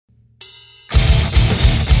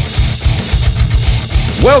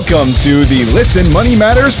Welcome to the Listen Money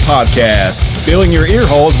Matters podcast, filling your ear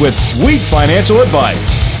holes with sweet financial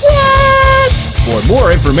advice. What? For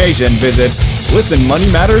more information, visit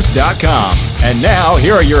listenmoneymatters.com. And now,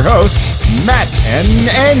 here are your hosts, Matt and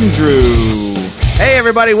Andrew. Hey,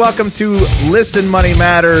 everybody. Welcome to Listen Money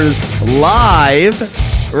Matters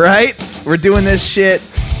live, right? We're doing this shit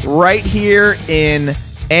right here in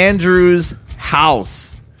Andrew's house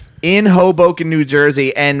in Hoboken, New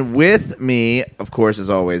Jersey. And with me, of course,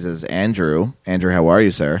 as always, is Andrew. Andrew, how are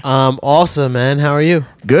you, sir? Awesome, man. How are you?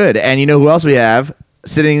 Good. And you know who else we have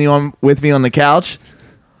sitting with me on the couch?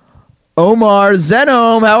 Omar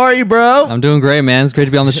Zenome. How are you, bro? I'm doing great, man. It's great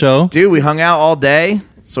to be on the show. Dude, we hung out all day,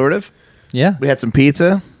 sort of. Yeah. We had some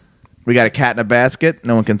pizza. We got a cat in a basket.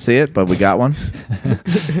 No one can see it, but we got one.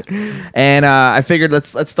 And I figured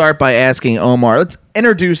let's start by asking Omar. Let's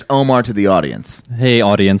introduce Omar to the audience. Hey,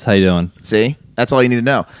 audience. How you doing? See? That's all you need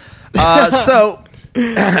to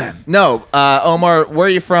know. Omar, where are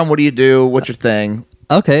you from? What do you do? What's your thing?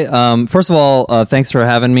 Okay. First of all, thanks for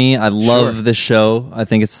having me. I love this show. I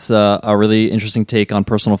think it's a really interesting take on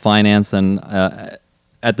personal finance, and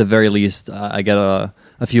at the very least, I get a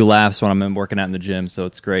few laughs when I'm working out in the gym, so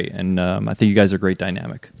it's great. And I think you guys are a great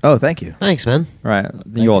dynamic. Oh, thank you. Thanks, man. All right.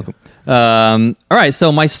 You're welcome. All right.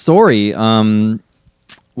 So my story.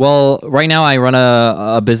 Well, right now I run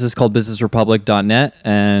a business called businessrepublic.net,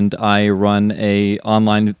 and I run a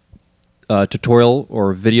online tutorial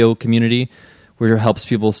or video community where it helps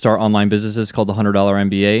people start online businesses called the $100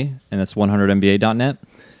 MBA, and that's 100mba.net.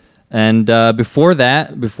 And before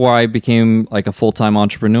I became like a full-time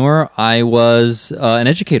entrepreneur, I was an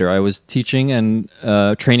educator. I was teaching and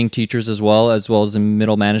training teachers as well as in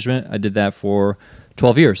middle management. I did that for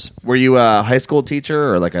 12 years. Were you a high school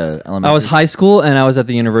teacher or like a elementary? I was high school and I was at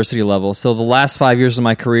the university level. So the last 5 years of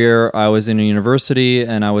my career, I was in a university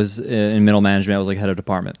and I was in middle management. I was like head of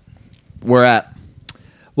department. Where at?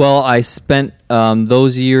 Well, I spent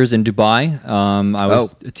those years in Dubai. I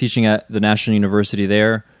was teaching at the National University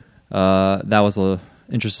there. That was an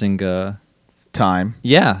interesting time.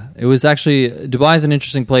 Yeah, it was actually Dubai is an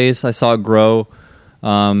interesting place. I saw it grow.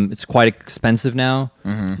 It's quite expensive now,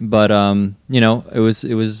 but it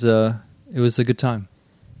was a good time.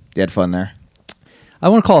 You had fun there. I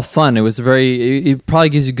wouldn't call it fun. It was it probably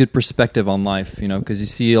gives you good perspective on life, because you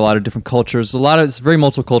see a lot of different cultures. It's very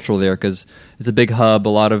multicultural there because it's a big hub. A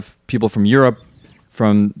lot of people from Europe,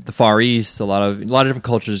 from the Far East, a lot of different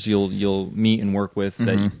cultures you'll meet and work with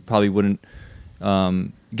that you probably wouldn't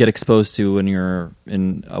get exposed to when you're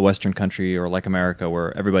in a Western country or like America,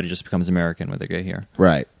 where everybody just becomes American when they get here.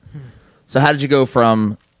 Right. So how did you go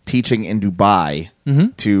from teaching in Dubai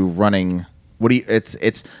to running?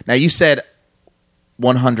 It's now you said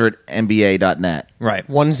 100mba.net. Right.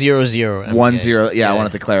 100. 10. Yeah, I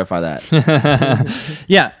wanted to clarify that.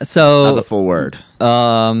 Yeah. So Not the full word.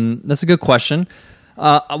 That's a good question.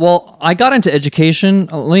 Well, I got into education.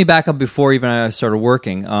 Let me back up before even I started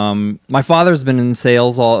working. My father's been in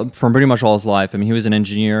sales for pretty much all his life. I mean, he was an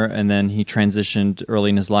engineer, and then he transitioned early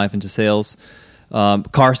in his life into sales.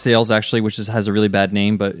 Car sales, actually, which has a really bad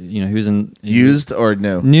name, but he was in Used or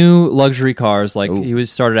new? New luxury cars. Like Ooh. he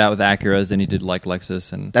started out with Acuras, and he did like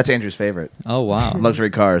Lexus, and That's Andrew's favorite. oh wow, Luxury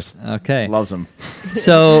cars. okay. Loves them.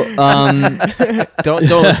 So Don't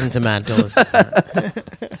listen to Matt. Don't listen to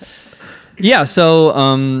Matt. yeah,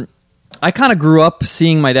 so I kind of grew up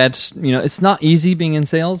seeing my dad. It's not easy being in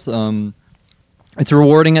sales. It's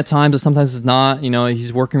rewarding at times, but sometimes it's not.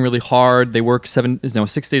 He's working really hard. They work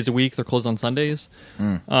 6 days a week. They're closed on Sundays.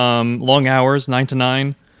 Long hours, 9 to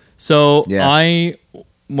 9. So Yeah.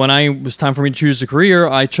 when it was time for me to choose a career,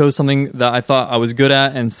 I chose something that I thought I was good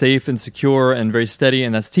at and safe and secure and very steady,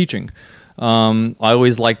 and that's teaching. I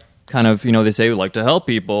always liked they say we like to help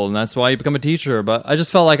people, and that's why you become a teacher. But I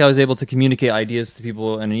just felt like I was able to communicate ideas to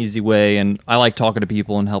people in an easy way, and I like talking to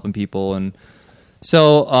people and helping people. And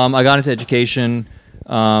so I got into education.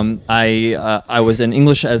 I was in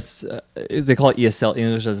English as they call it ESL,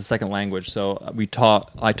 English as a second language. So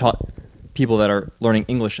I taught people that are learning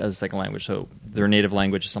English as a second language. So their native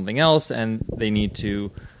language is something else, and they need to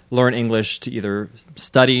learn English to either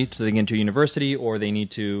study to get into university, or they need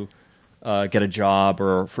to get a job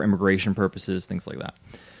or for immigration purposes, things like that.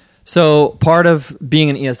 So part of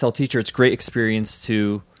being an ESL teacher, it's a great experience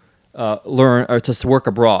to learn or to work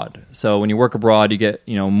abroad. So when you work abroad, you get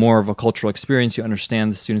more of a cultural experience. You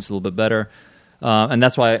understand the students a little bit better, and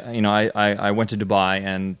that's why I went to Dubai.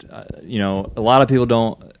 And a lot of people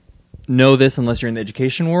don't know this unless you're in the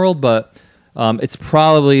education world, but it's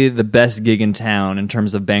probably the best gig in town in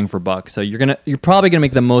terms of bang for buck. So you're probably gonna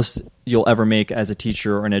make the most you'll ever make as a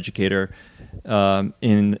teacher or an educator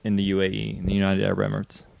in the UAE, in the United Arab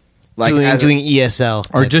Emirates. Like doing ESL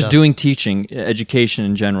Or type just stuff. doing teaching, education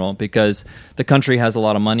in general, because the country has a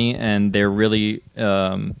lot of money and they're really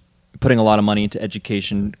putting a lot of money into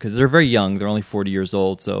education because they're very young. They're only 40 years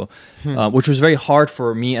old, so which was very hard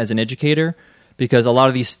for me as an educator because a lot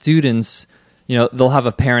of these students, they'll have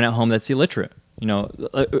a parent at home that's illiterate.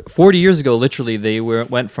 40 years ago, literally, they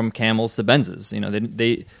went from camels to Benzes.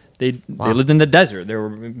 They lived in the desert. They were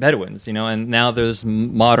Bedouins, and now there's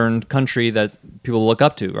modern country that people look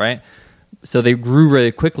up to, right? So they grew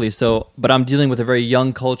really quickly. But I'm dealing with a very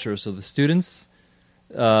young culture. So the students,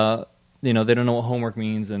 they don't know what homework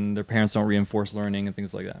means, and their parents don't reinforce learning and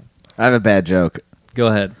things like that. I have a bad joke. Go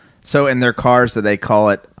ahead. So in their cars, do they call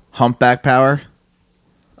it humpback power?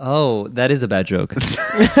 Oh, that is a bad joke. See?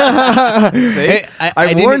 Hey,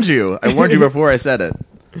 I warned you. I warned you before I said it.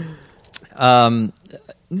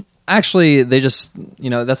 Actually, they just,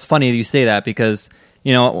 that's funny that you say that because,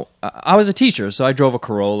 I was a teacher, so I drove a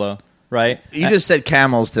Corolla, right? You just said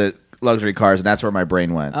camels to luxury cars, and that's where my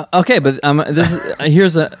brain went. Okay, but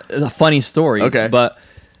here's a funny story. Okay. But,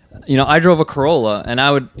 I drove a Corolla, and I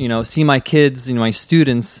would, see my kids, my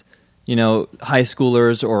students, high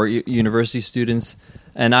schoolers or university students,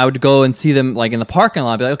 and I would go and see them, like, in the parking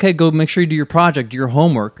lot. I'd be like, okay, go make sure you do your project, do your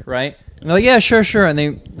homework, right? And they're like, yeah, sure. And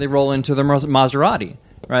they roll into their Maserati,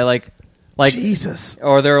 right? Like Jesus.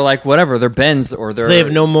 Or they're like, whatever, they're Benz, or they're... So they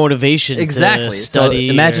have no motivation exactly. to study.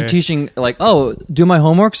 So imagine teaching, like, oh, do my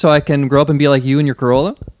homework so I can grow up and be like you and your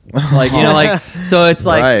Corolla. Like, so it's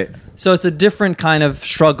like... Right. So it's a different kind of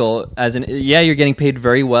struggle. You're getting paid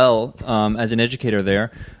very well as an educator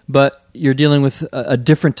there, but you're dealing with a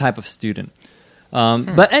different type of student.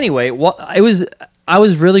 But anyway, I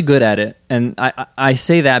was really good at it, and I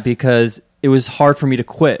say that because it was hard for me to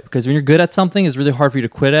quit. Because when you're good at something, it's really hard for you to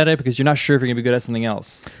quit at it because you're not sure if you're going to be good at something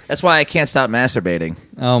else. That's why I can't stop masturbating.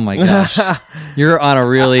 Oh my gosh, you're on a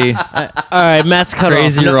really all right, Matt's cut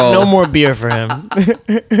crazy off. roll. No more beer for him.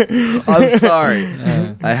 I'm sorry.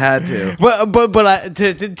 I had to. But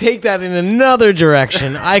to take that in another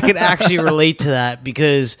direction, I could actually relate to that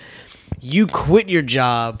because you quit your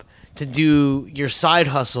job to do your side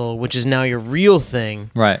hustle, which is now your real thing.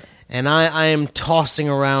 right. And I am tossing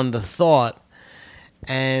around the thought,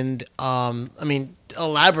 and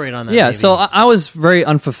elaborate on that. Yeah, maybe. so I was very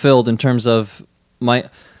unfulfilled in terms of my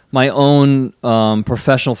own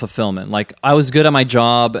professional fulfillment. Like, I was good at my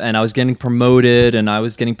job, and I was getting promoted, and I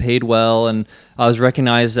was getting paid well, and I was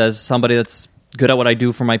recognized as somebody that's good at what I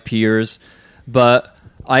do for my peers. But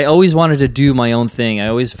I always wanted to do my own thing. I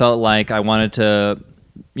always felt like I wanted to,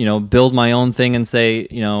 build my own thing and say,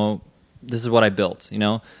 this is what I built,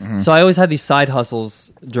 Mm-hmm. So I always had these side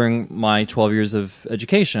hustles during my 12 years of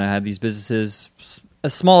education. I had these businesses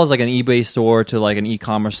as small as like an eBay store to like an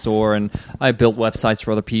e-commerce store, and I built websites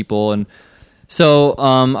for other people. And so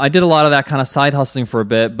I did a lot of that kind of side hustling for a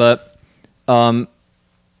bit, but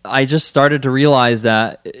I just started to realize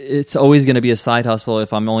that it's always going to be a side hustle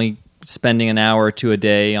if I'm only spending an hour or two a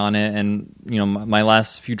day on it, and my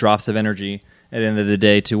last few drops of energy at the end of the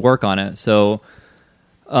day to work on it. So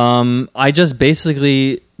I just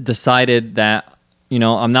basically decided that,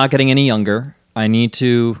 I'm not getting any younger. I need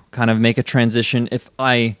to kind of make a transition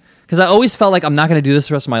because I always felt like I'm not going to do this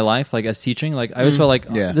the rest of my life, like as teaching. Like I always felt like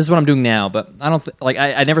this is what I'm doing now, but I don't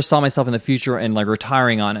I never saw myself in the future and like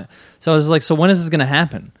retiring on it. So I was like, so when is this going to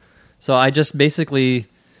happen? So I just basically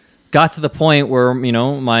got to the point where,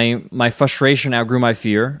 my frustration outgrew my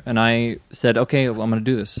fear, and I said, okay, well, I'm going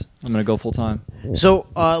to do this. I'm going to go full time. So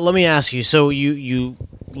let me ask you. So you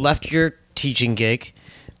left your teaching gig.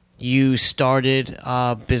 You started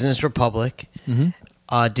Business Republic.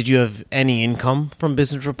 Mm-hmm. Did you have any income from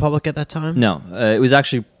Business Republic at that time? No, it was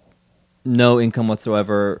actually no income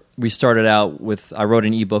whatsoever. We started out with, I wrote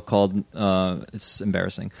an ebook called, it's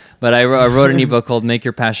embarrassing, but I wrote an ebook called Make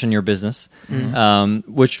Your Passion Your Business,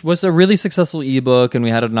 which was a really successful ebook, and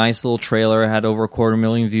we had a nice little trailer. It had over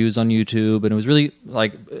 250,000 views on YouTube, and it was really,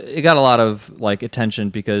 it got a lot of,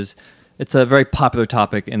 attention because it's a very popular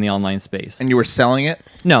topic in the online space. And you were selling it?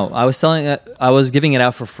 No, I was selling it. I was giving it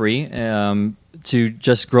out for free to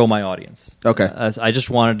just grow my audience. Okay. I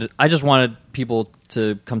just wanted people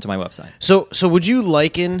to come to my website. So would you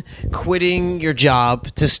liken quitting your job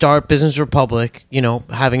to start Business Republic,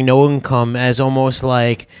 having no income, as almost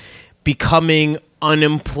like becoming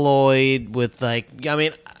unemployed with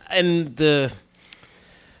and the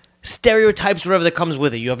stereotypes, whatever that comes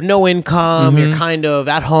with it? You have no income, you're kind of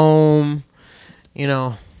at home,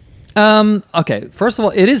 Okay, first of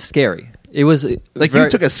all, it is scary. It was you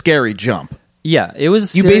took a scary jump. Yeah, it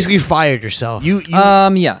was. You basically fired yourself.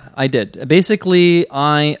 Yeah, I did. Basically,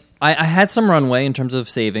 I I had some runway in terms of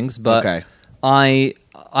savings, but Okay. I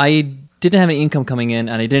didn't have any income coming in,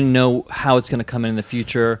 and I didn't know how it's going to come in the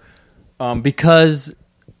future, because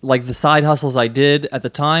like the side hustles I did at the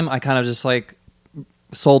time, I kind of just like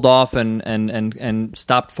sold off and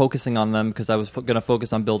stopped focusing on them because I was going to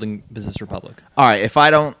focus on building Business Republic. All right,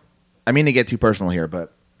 I mean to get too personal here,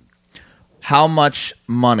 but how much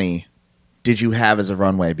money did you have as a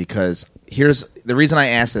runway? Because here's the reason I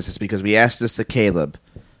asked this is because we asked this to Caleb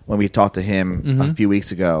when we talked to him a few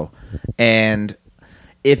weeks ago. And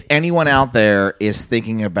if anyone out there is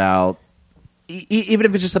thinking about, even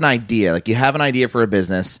if it's just an idea, like you have an idea for a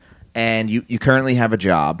business and you currently have a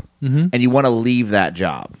job and you want to leave that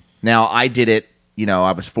job. Now, I did it,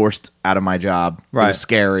 I was forced out of my job. It Right. was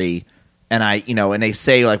scary. And and they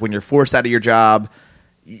say like when you're forced out of your job,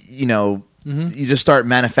 you just start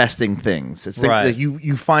manifesting things. It's Right. like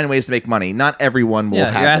you find ways to make money. Not everyone will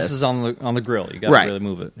have Your ass this. is on the grill. You got to Right. really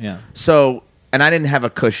move it. Yeah. So, and I didn't have a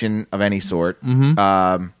cushion of any sort.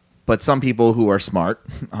 But some people who are smart,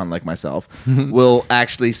 unlike myself, will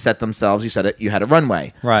actually set themselves. You said it. You had a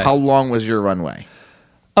runway. Right. How long was your runway?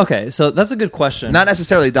 Okay, so that's a good question. Not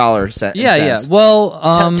necessarily dollar cent. yeah. cents. Well,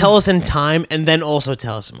 Tell us in time, and then also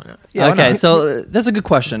tell us in money. Yeah, why okay, not? so that's a good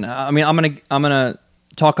question. I mean, I'm gonna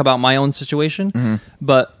talk about my own situation,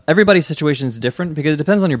 but everybody's situation is different because it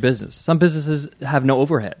depends on your business. Some businesses have no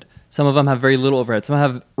overhead. Some of them have very little overhead. Some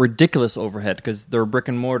have ridiculous overhead because they're brick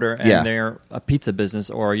and mortar and Yeah. they're a pizza business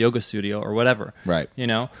or a yoga studio or whatever. Right.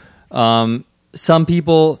 Some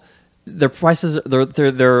people, their prices, their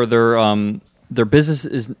business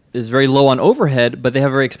is very low on overhead, but they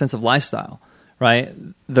have a very expensive lifestyle, right?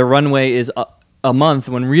 Their runway is a month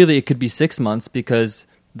when really it could be 6 months because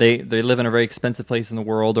they live in a very expensive place in the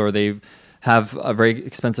world, or they have a very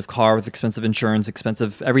expensive car with expensive insurance,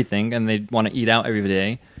 expensive everything, and they want to eat out every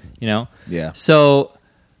day, Yeah. So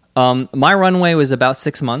my runway was about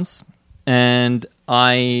 6 months, and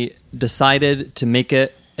I decided to make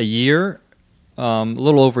it a year, a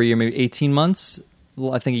little over a year, maybe 18 months,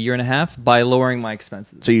 I think a year and a half, by lowering my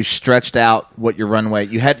expenses. So you stretched out what your runway.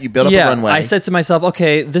 You built up a runway. I said to myself,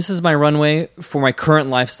 okay, this is my runway for my current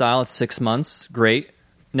lifestyle. It's 6 months. Great.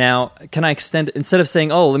 Now, can I extend it? Instead of saying,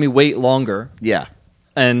 oh, let me wait longer Yeah.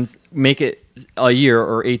 and make it a year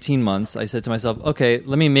or 18 months, I said to myself, okay,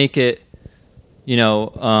 let me make it,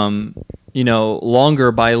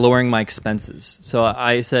 longer by lowering my expenses. So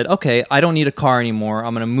I said, okay, I don't need a car anymore.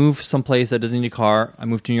 I'm going to move someplace that doesn't need a car. I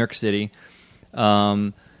moved to New York City.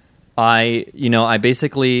 I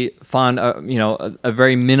basically found a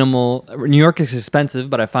very minimal. New York is expensive,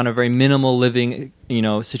 but I found a very minimal living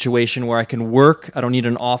situation where I can work. I don't need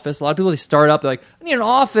an office. A lot of people, they start up, they're like, I need an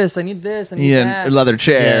office. I need this. I need that. A leather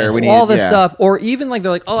chair. Yeah. We need all this stuff, or even like they're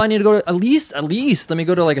like, oh, I need to go to at least let me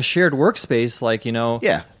go to like a shared workspace, like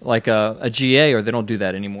Yeah. like a GA, or they don't do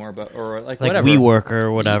that anymore, but or like Like whatever. WeWork or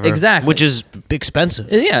whatever. Exactly. Which is expensive.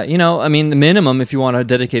 Yeah, I mean, the minimum if you want a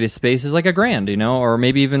dedicated space is like $1,000, or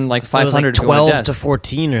maybe even like So it was $500. like if you want a 12 to desk.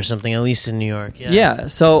 14 or something, at least in New York. Yeah. Yeah,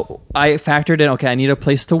 so I factored in. Okay, I need a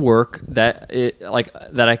place to work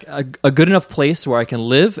a good enough place where I can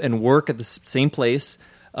live and work at the same place,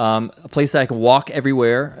 a place that I can walk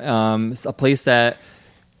everywhere, a place that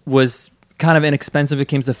was kind of inexpensive when it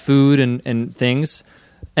came to food and things,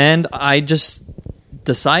 and I just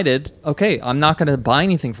decided, okay, I'm not going to buy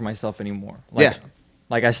anything for myself anymore.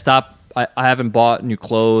 Like I stopped. I haven't bought new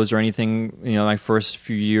clothes or anything. My first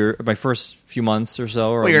few months or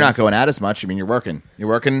so. Well, you're not going out as much. I mean, you're working, and you're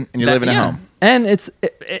living at home. And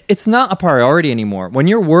it's not a priority anymore. When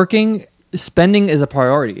you're working, spending is a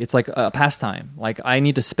priority. It's like a pastime. Like I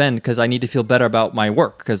need to spend because I need to feel better about my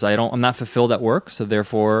work because I'm not fulfilled at work. So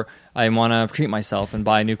therefore, I want to treat myself and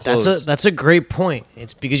buy new clothes. That's a great point.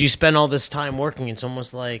 It's because you spend all this time working. It's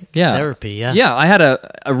almost like therapy. Yeah. Yeah. I had a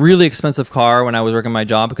really expensive car when I was working my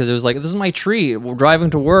job because it was like, this is my treat. We're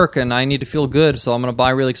driving to work and I need to feel good. So I'm going to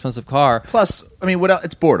buy a really expensive car. Plus, I mean, what else?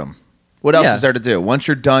 It's boredom. What else Yeah. is there to do? Once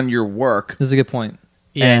you're done your work This is a good point.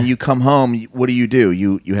 and you come home, what do? You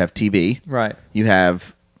have TV. Right. You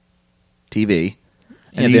have TV.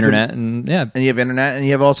 You have internet and And you have internet, and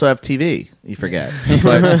you also have TV. You forget,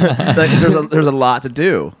 but like, there's a lot to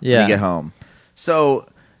do when Yeah. you get home. So,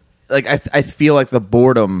 like, I feel like the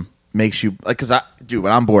boredom makes you like because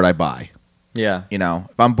when I'm bored, I buy. Yeah.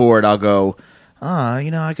 If I'm bored, I'll go. I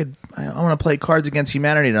want to play Cards Against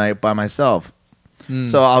Humanity tonight by myself.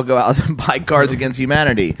 So I'll go out and buy Cards Against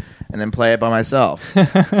Humanity and then play it by myself.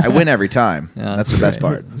 I win every time. Yeah, That's the best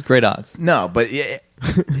part. It's great odds. No, but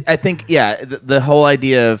I think the whole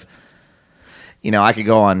idea of I can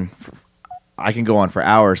go on for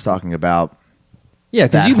hours talking about Yeah,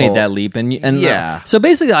 because that you made whole- that leap, and Yeah. so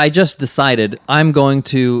basically, I just decided I'm going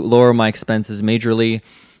to lower my expenses majorly.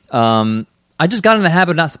 I just got in the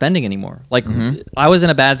habit of not spending anymore. Like I was in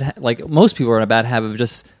a bad, like most people are in a bad habit of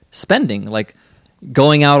just spending, like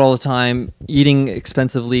going out all the time, eating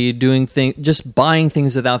expensively, doing things, just buying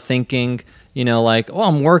things without thinking. You know, like, oh,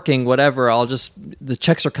 I'm working, whatever. The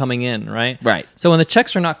checks are coming in, right? Right. So when the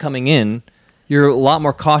checks are not coming in, you're a lot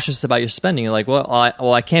more cautious about your spending. You're like,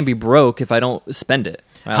 I can't be broke if I don't spend it.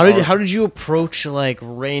 How did you approach like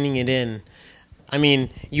reining it in? I mean,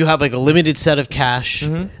 you have like a limited set of cash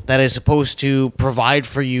that is supposed to provide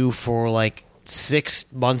for you for like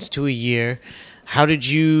 6 months to a year. How did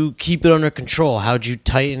you keep it under control? How did you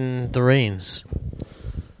tighten the reins?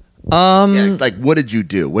 Yeah, like, what did you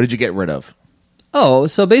do? What did you get rid of? Oh,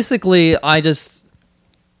 so basically, I guess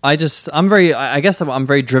I'm a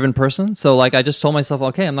very driven person. So like, I just told myself,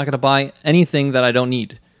 okay, I'm not going to buy anything that I don't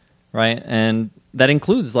need, right? And that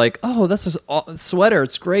includes like, oh, that's a sweater.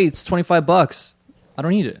 It's great. It's $25. I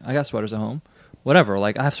don't need it. I got sweaters at home. Whatever.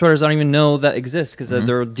 Like, I have sweaters I don't even know that exist because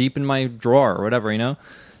they're deep in my drawer or whatever, you know?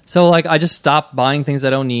 So like, I just stopped buying things I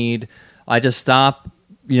don't need. I just stopped,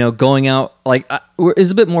 going out. Like, it's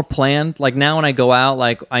a bit more planned. Like now when I go out,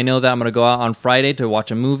 like I know that I'm going to go out on Friday to watch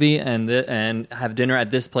a movie and have dinner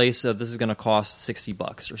at this place. So this is going to cost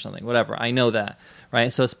 $60 or something, whatever. I know that,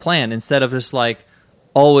 right? So it's planned instead of just like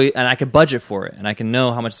always, and I can budget for it and I can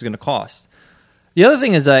know how much it's going to cost. The other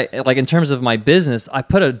thing is that, like, in terms of my business, I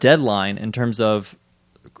put a deadline in terms of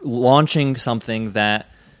launching something that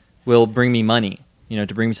will bring me money,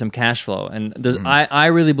 to bring me some cash flow. And I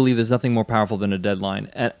really believe there's nothing more powerful than a deadline.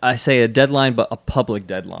 And I say a deadline, but a public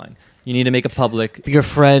deadline. You need to make a public. Your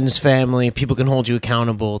friends, family, people can hold you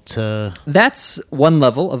accountable to. That's one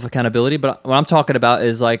level of accountability. But what I'm talking about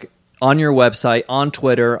is like on your website, on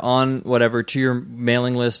Twitter, on whatever, to your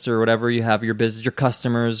mailing list or whatever you have, your business, your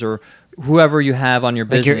customers, or whoever you have on your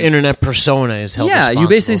business. Like your internet persona is held responsible. You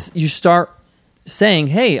basically you start saying,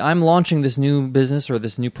 hey, I'm launching this new business or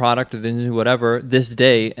this new product or this new whatever this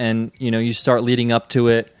day, and you start leading up to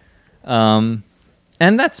it. And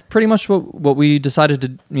that's pretty much what we decided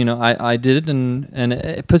to I did, and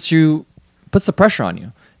it puts the pressure on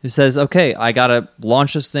you. It says, okay, I gotta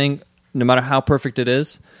launch this thing no matter how perfect it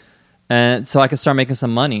is, and so I can start making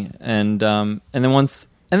some money. And then once.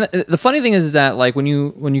 And the funny thing is that, like, when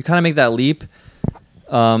you kind of make that leap,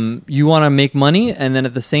 you want to make money, and then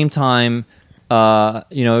at the same time,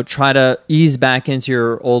 try to ease back into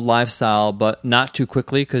your old lifestyle, but not too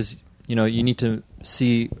quickly because you need to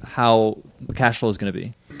see how the cash flow is going to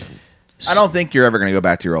be. I don't think you're ever going to go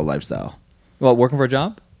back to your old lifestyle. Well, working for a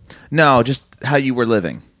job? No, just how you were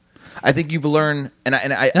living. I think you've learned, and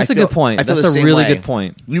that's a good point. That's a really good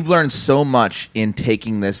point. You've learned so much in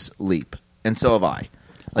taking this leap, and so have I.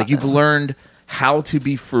 Like, you've learned how to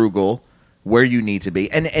be frugal where you need to be,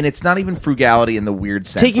 and it's not even frugality in the weird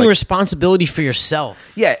sense. Taking responsibility for yourself.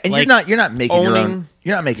 Yeah, and like you're not making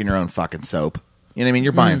you're not making your own fucking soap. You know what I mean?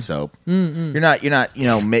 You're buying soap. You're not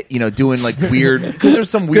doing like weird. Because there's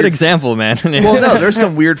some weird good example, man. Well, no, there's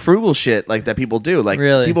some weird frugal shit like that people do. Like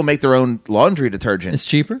really? People make their own laundry detergent. It's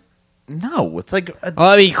cheaper. No, it's like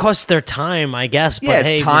it costs their time, I guess. But yeah,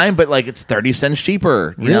 it's time, but like it's 30 cents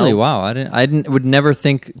cheaper. Really? Know? Wow, I would never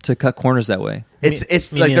think to cut corners that way.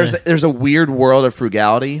 It's like there's a weird world of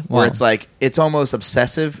frugality where Wow. it's like it's almost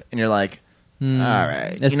obsessive, and you're like, all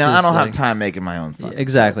right, It's I don't just have time making my own fucking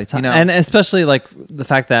exactly. soap, And especially like the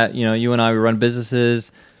fact that you and I run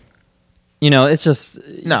businesses. It's just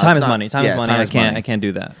time is money. Time is money. I can't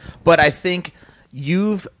do that. But I think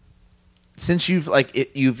since you've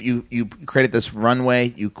created this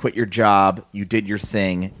runway, you quit your job, you did your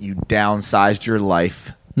thing, you downsized your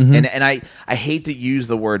life, and I hate to use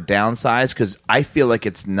the word downsize because I feel like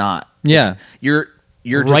it's not. Yeah, you're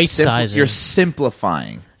just right-sizing. you're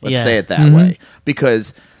simplifying. Let's Yeah. say it that way,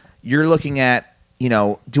 because you're looking at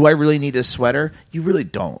do I really need a sweater? You really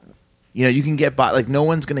don't. You can get by. Like, no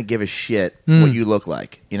one's going to give a shit what you look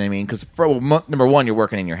like. You know what I mean? Because number one, you're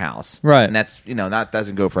working in your house, right? And that's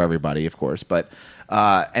doesn't go for everybody, of course. But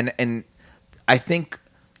and I think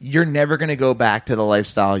you're never going to go back to the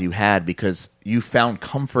lifestyle you had because you found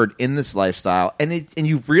comfort in this lifestyle, and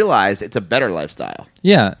you've realized it's a better lifestyle.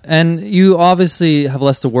 Yeah, and you obviously have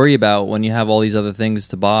less to worry about when you have all these other things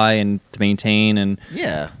to buy and to maintain, and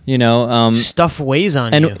stuff weighs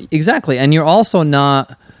on and you. Exactly, and you're also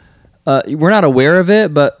not. We're not aware of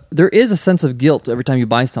it, but there is a sense of guilt every time you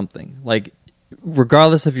buy something. Like,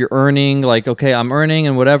 regardless if you're earning, like, okay, I'm earning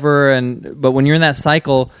and whatever, but when you're in that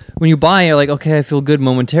cycle, when you buy, you're like, okay, I feel good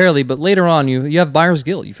momentarily, but later on, you have buyer's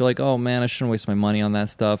guilt. You feel like, oh man, I shouldn't waste my money on that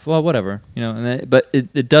stuff. Well, whatever, but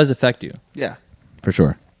it does affect you. Yeah, for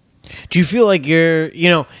sure. Do you feel like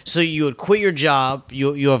so you would quit your job,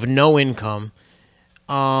 you have no income.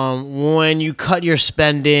 When you cut your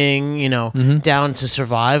spending, down to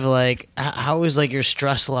survive, like how is like your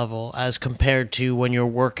stress level as compared to when you're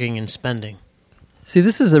working and spending? See,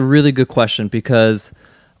 this is a really good question because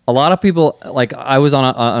a lot of people, like I was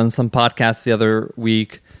on some podcasts the other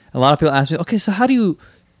week, a lot of people ask me, okay, so how do you,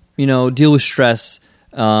 deal with stress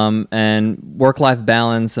and work-life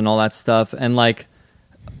balance and all that stuff? And like,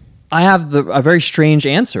 I have a very strange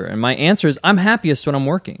answer, and my answer is I'm happiest when I'm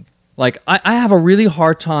working. Like I have a really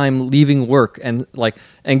hard time leaving work and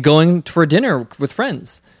going for dinner with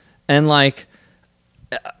friends, and like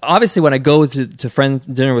obviously when I go to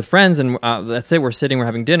dinner with friends and let's say we're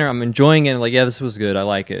having dinner, I'm enjoying it and like, yeah, this was good, I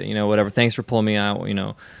like it, whatever, thanks for pulling me out,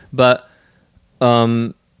 but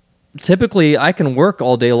typically I can work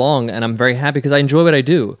all day long and I'm very happy because I enjoy what I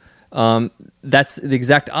do. That's the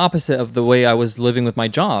exact opposite of the way I was living with my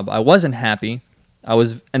job. I wasn't happy.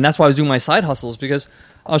 And that's why I was doing my side hustles, because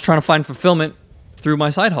I was trying to find fulfillment through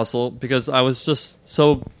my side hustle because I was just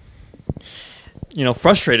so,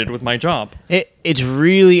 frustrated with my job. It's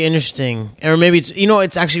really interesting, or maybe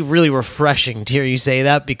it's actually really refreshing to hear you say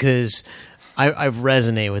that, because I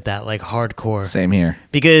resonate with that like hardcore. Same here.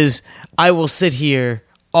 Because I will sit here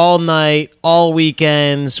all night, all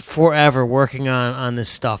weekends, forever working on this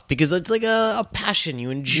stuff because it's like a passion. You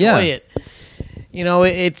enjoy it.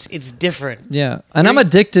 It's different. Yeah. And I'm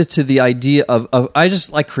addicted to the idea of I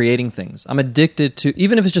just like creating things. I'm addicted to,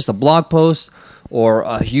 even if it's just a blog post or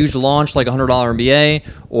a huge launch like $100 MBA,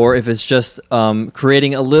 or if it's just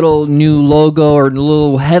creating a little new logo or a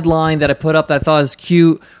little headline that I put up that I thought was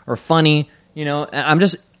cute or funny.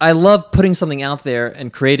 I love putting something out there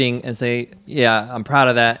and creating and say, yeah, I'm proud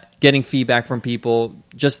of that. Getting feedback from people,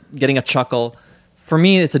 just getting a chuckle. For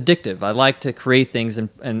me, it's addictive. I like to create things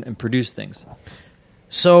and produce things.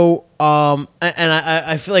 So, and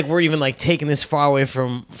I feel like we're even like taking this far away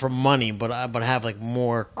from money, but I have like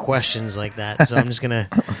more questions like that. So I'm just gonna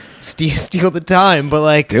steal the time. But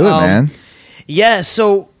like, do it, man. Yeah.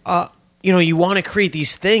 So, you want to create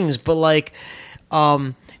these things, but like,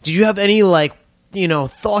 did you have any like,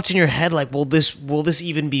 thoughts in your head like, will this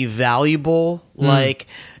even be valuable? Like,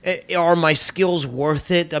 are my skills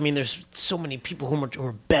worth it? I mean, there's so many people who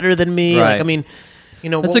are better than me. Right. Like, I mean,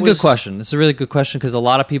 that's a good question. It's a really good question because a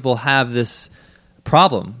lot of people have this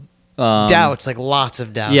problem. Doubts, like lots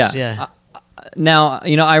of doubts. Yeah. Now,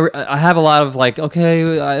 I have a lot of like,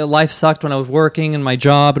 okay, life sucked when I was working and my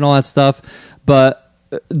job and all that stuff, but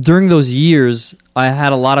during those years, I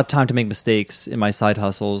had a lot of time to make mistakes in my side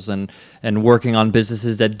hustles and working on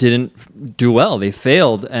businesses that didn't do well. They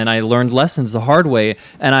failed, and I learned lessons the hard way.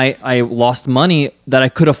 And I lost money that I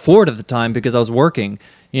could afford at the time because I was working.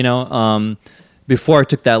 Before I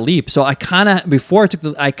took that leap, so I kind of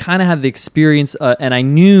had the experience, and I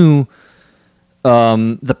knew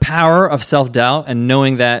the power of self-doubt and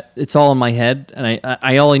knowing that it's all in my head, and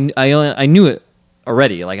I knew it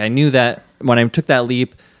already. Like I knew that when I took that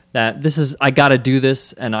leap, that I got to do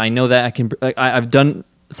this, and I know that I can. I've done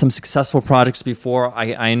some successful projects before.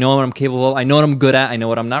 I know what I'm capable of. I know what I'm good at. I know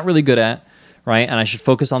what I'm not really good at, right? And I should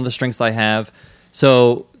focus on the strengths I have.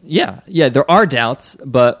 So yeah, there are doubts,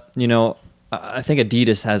 but I think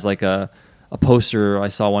Adidas has like a poster I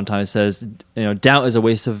saw one time that says, doubt is a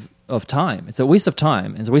waste of time. It's a waste of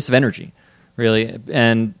time. It's a waste of energy, really.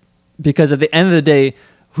 And because at the end of the day,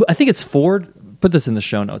 I think it's Ford. Put this in the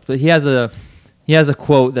show notes, but he has a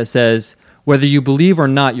quote that says, "Whether you believe or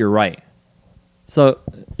not, you're right." So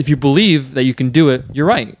if you believe that you can do it, you're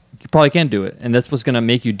right. You probably can do it, and that's what's going to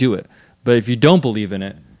make you do it. But if you don't believe in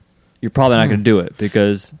it, you're probably not going to do it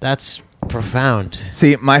because that's profound.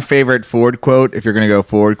 See, my favorite Ford quote, if you're going to go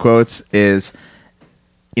Ford quotes, is,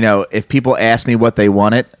 if people asked me what they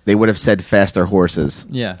wanted, they would have said faster horses.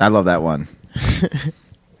 Yeah. I love that one.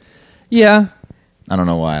 Yeah. I don't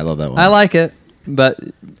know why I love that one. I like it, but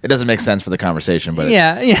it doesn't make sense for the conversation. But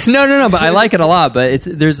no, but I like it a lot. But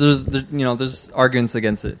there's arguments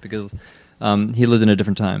against it because he lived in a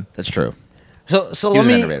different time. That's true. So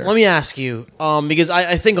let me ask you, because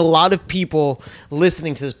I think a lot of people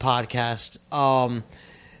listening to this podcast,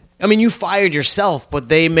 you fired yourself, but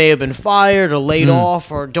they may have been fired or laid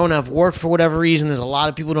off or don't have work for whatever reason. There's a lot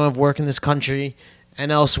of people who don't have work in this country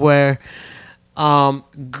and elsewhere.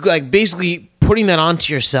 Like basically putting that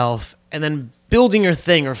onto yourself and then building your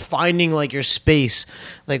thing or finding like your space.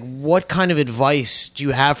 Like what kind of advice do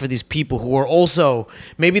you have for these people who are also,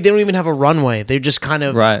 maybe they don't even have a runway. They just kind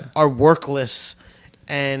of are workless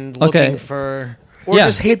and looking for, or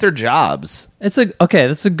just hate their jobs. That's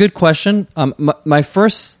a good question. My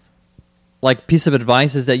first piece of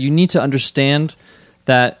advice is that you need to understand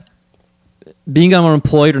that being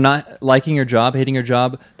unemployed or not liking your job, hating your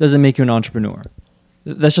job, doesn't make you an entrepreneur.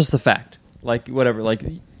 That's just the fact. Like, whatever. Like,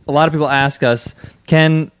 a lot of people ask us,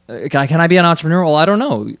 can I be an entrepreneur? Well, I don't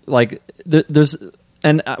know. Like,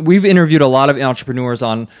 we've interviewed a lot of entrepreneurs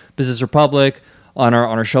on Business Republic, on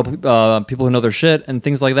our show, people who know their shit and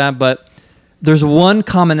things like that. But there's one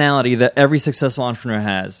commonality that every successful entrepreneur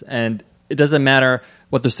has, and it doesn't matter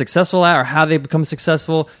what they're successful at or how they become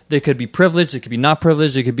successful. They could be privileged, they could be not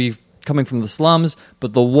privileged, they could be coming from the slums,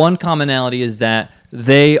 but the one commonality is that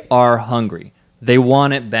they are hungry. They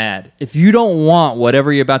want it bad. If you don't want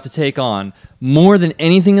whatever you're about to take on more than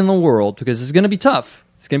anything in the world, because it's going to be tough,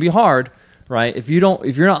 it's going to be hard, right? If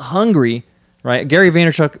you're not hungry, right? Gary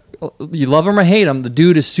Vaynerchuk, you love him or hate him, the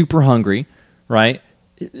dude is super hungry, right?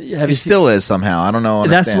 He still is somehow. I don't know.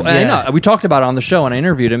 That's what, I know. We talked about it on the show, and I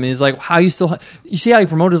interviewed him. And he's like, "How you still? You see how he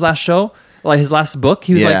promoted his last show, like his last book?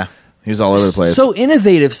 He was like, he was all over the place. So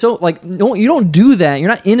innovative. So like, no, you don't do that. You're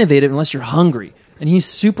not innovative unless you're hungry. And he's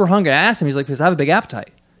super hungry. I asked him. He's like, because I have a big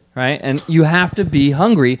appetite, right? And you have to be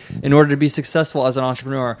hungry in order to be successful as an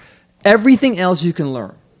entrepreneur. Everything else you can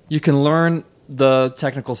learn. You can learn the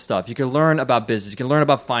technical stuff. You can learn about business. You can learn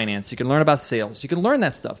about finance. You can learn about sales. You can learn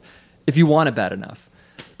that stuff if you want it bad enough.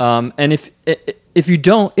 And if you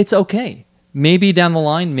don't, it's okay. Maybe down the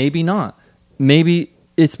line, maybe not. Maybe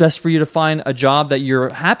it's best for you to find a job that you're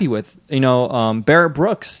happy with. Barrett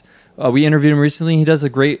Brooks, we interviewed him recently. He does a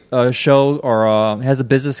great show, or has a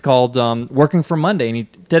business called Working for Monday, and he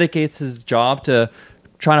dedicates his job to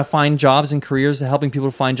trying to find jobs and careers, helping people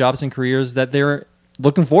to find jobs and careers that they're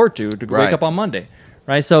looking forward to wake up on Monday,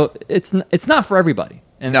 right? So it's not for everybody.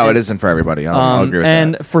 It isn't for everybody. I'll agree with that.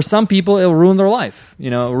 And for some people, it'll ruin their life.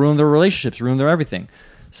 Ruin their relationships, ruin their everything.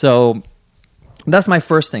 So that's my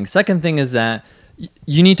first thing. Second thing is that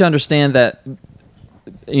you need to understand that,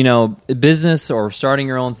 business or starting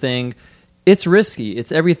your own thing, it's risky.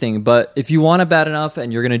 It's everything. But if you want it bad enough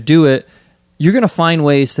and you're going to do it, you're going to find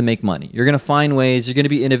ways to make money. You're going to find ways. You're going to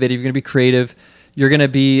be innovative. You're going to be creative. You're going to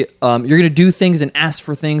be, you're going to do things and ask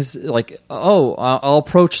for things like, I'll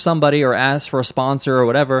approach somebody or ask for a sponsor or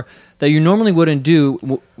whatever that you normally wouldn't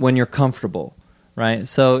do when you're comfortable, right?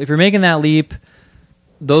 So if you're making that leap,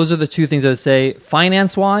 those are the two things I would say.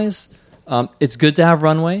 Finance-wise, it's good to have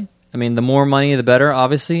runway. I mean, the more money, the better,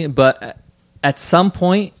 obviously. But at some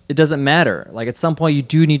point, it doesn't matter. Like, at some point, you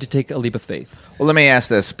do need to take a leap of faith. Well, let me ask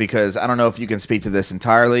this, because I don't know if you can speak to this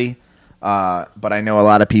entirely, but I know a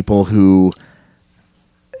lot of people who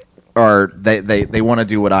they want to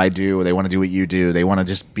do what I do, they want to do what you do, they want to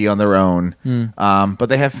just be on their own, but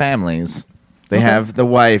they have families, they have the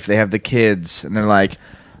wife, they have the kids, and they're like,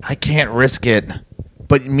 I can't risk it.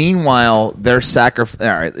 But meanwhile, they're all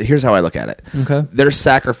right, here's how I look at it. Okay. They're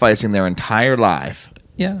sacrificing their entire life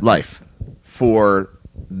for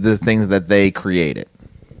the things that they created.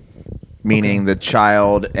 Meaning the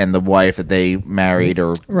child and the wife that they married,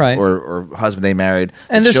 or husband they married,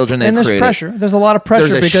 and the children they created. And there's pressure. There's a lot of pressure.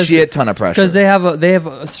 There's a shit ton of pressure because they have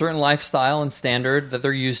a certain lifestyle and standard that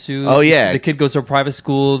they're used to. Oh yeah, the kid goes to a private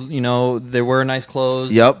school. They wear nice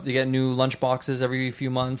clothes. Yep, they get new lunch boxes every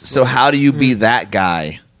few months. So how do you be that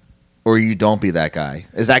guy, or you don't be that guy?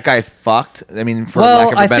 Is that guy fucked? I mean, for lack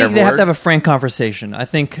of a better word. I think they have to have a frank conversation. I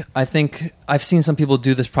think I've seen some people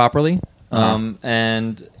do this properly,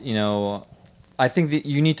 and I think that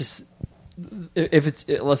you need to,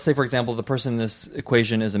 let's say, for example, the person in this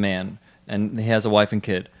equation is a man and he has a wife and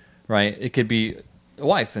kid, right? It could be a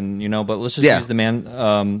wife, but let's just use the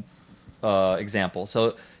man example.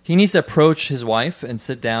 So he needs to approach his wife and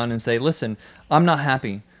sit down and say, listen, I'm not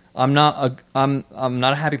happy. I'm not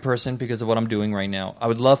a happy person because of what I'm doing right now. I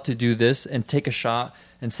would love to do this and take a shot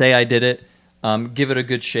and say I did it, give it a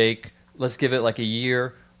good shake. Let's give it like a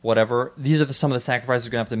year. Whatever. These are some of the sacrifices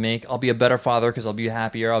we're going to have to make. I'll be a better father because I'll be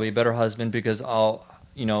happier. I'll be a better husband because I'll,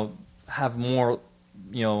 have more,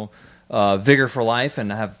 vigor for life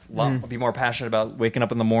and be more passionate about waking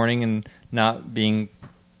up in the morning and not being,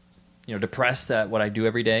 depressed at what I do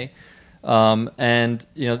every day. And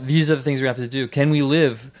these are the things we have to do. Can we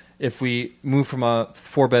live if we move from a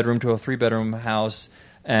 4-bedroom to a 3-bedroom house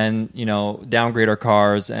and, downgrade our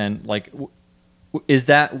cars and is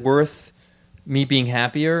that worth me being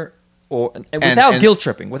happier, or without guilt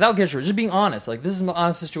tripping, just being honest. Like, this is an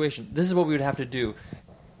honest situation. This is what we would have to do.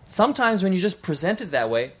 Sometimes when you just present it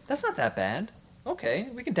that way, that's not that bad. Okay,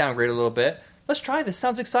 we can downgrade a little bit. Let's try this.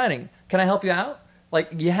 Sounds exciting. Can I help you out? Like,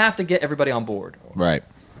 you have to get everybody on board. Right.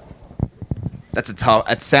 That's a tough.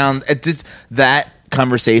 That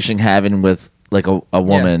conversation having with like a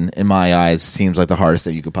woman, in my eyes, seems like the hardest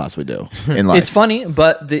thing you could possibly do in life. It's funny,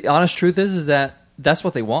 but the honest truth is that that's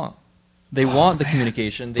what they want. They want the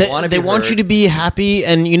communication. They want to be They want heard. you to be happy,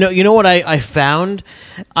 and you know what I found.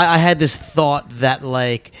 I had this thought that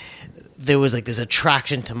like there was like this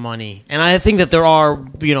attraction to money, and I think that there are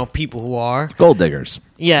people who are Gold diggers.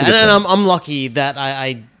 yeah, You and, could and say. I'm lucky that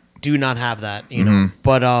I do not have that,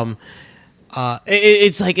 but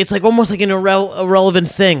it's like almost like an irrelevant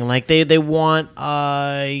thing. Like they want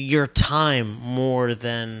your time more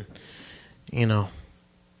than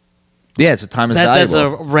Yeah, so time is that's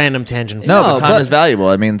valuable. a random tangent. No, No, but time but- is valuable.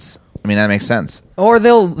 I mean, that makes sense. Or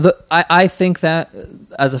I think that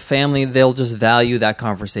as a family, they'll just value that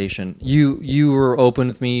conversation. You were open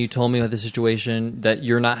with me. You told me about the situation that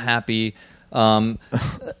you're not happy, and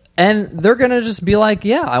they're gonna just be like,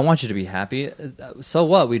 "Yeah, I want you to be happy." So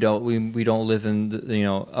what? We don't live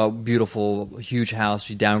in a beautiful huge house.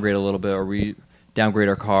 We downgrade a little bit, or we downgrade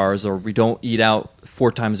our cars, or we don't eat out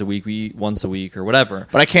 4 times a week. We eat once a week, or whatever.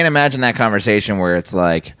 But I can't imagine that conversation where it's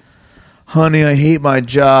like, honey, I hate my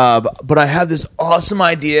job, but I have this awesome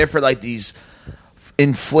idea for like these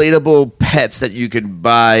inflatable pets that you could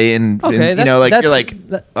buy, and, Okay, and, you're that's- like,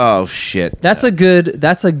 that- oh shit. That's a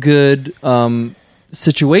good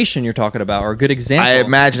situation you're talking about, or a good example. I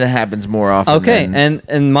imagine it happens more often. Okay, than-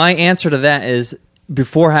 and my answer to that is,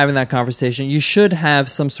 before having that conversation, you should have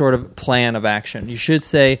some sort of plan of action. You should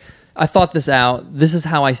say, I thought this out. This is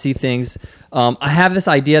how I see things. I have this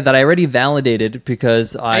idea that I already validated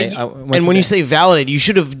because I went And through when you that. say validate, you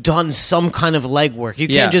should have done some kind of legwork. You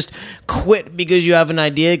Yeah. can't just quit because you have an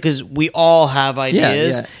idea, because we all have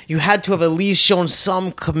ideas. yeah. You had to have at least shown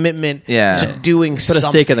some commitment Yeah. to doing put something. a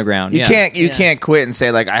stake in the ground. You yeah. can't quit and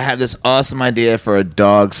say like, I have this awesome idea for a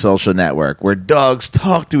dog social network where dogs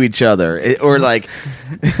talk to each other, or like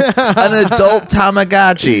an adult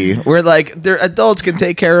Tamagotchi where like their adults can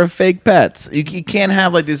take care of fake pets. You can't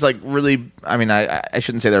have like these like really. I mean, I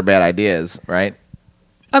shouldn't say they're bad ideas, right?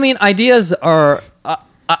 I mean, ideas are.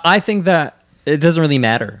 I think that it doesn't really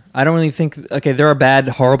matter. I don't really think. Okay, there are bad,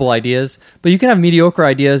 horrible ideas, but you can have mediocre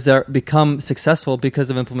ideas that become successful because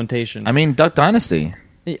of implementation. I mean, Duck Dynasty.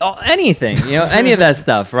 Anything, any of that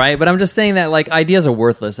stuff, right? But I'm just saying that like ideas are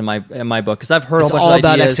worthless in my book, because I've heard It's a whole bunch all of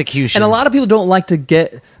about ideas, execution. and a lot of people don't like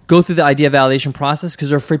to go through the idea validation process because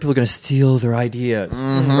they're afraid people are going to steal their ideas,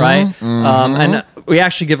 right? And we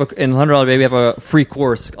actually give in $100 MBA, we have a free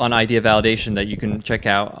course on idea validation that you can check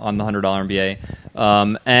out on the $100 MBA.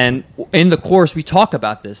 And in the course, we talk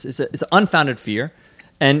about this. It's an unfounded fear,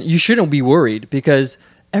 and you shouldn't be worried, because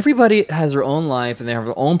everybody has their own life and they have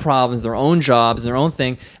their own problems, their own jobs, their own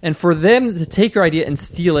thing. And for them to take your idea and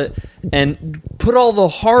steal it and put all the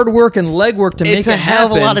hard work and legwork to It's make a it hell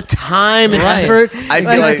of happen. a lot of time and Right. effort. I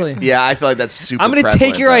feel Exactly. I feel like that's super. I'm going to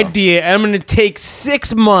prevalent, take your though. idea and I'm going to take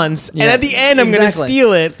 6 months, and Yeah, at the end I'm going to exactly.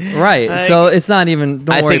 steal it. Right. Like- So it's not even.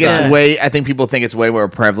 Don't I worry think it's about it. way. I think people think it's way more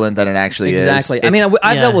prevalent than it actually Exactly. is. I mean,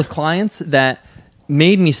 I've yeah. dealt with clients that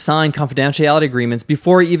made me sign confidentiality agreements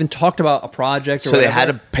before I even talked about a project. Or so they whatever. had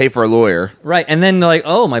to pay for a lawyer. Right, and then they're like,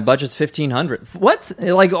 "Oh, my budget's $1,500. What?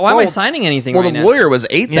 Like, why am I signing anything?" Well, right the now? lawyer was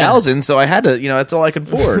 $8,000, so I had to. That's all I could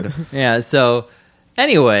afford. Yeah. So,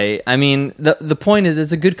 anyway, I mean, the point is,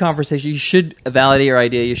 it's a good conversation. You should validate your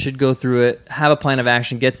idea. You should go through it, have a plan of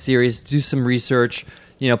action, get serious, do some research.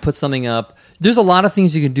 Put something up. There's a lot of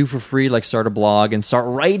things you can do for free, like start a blog and start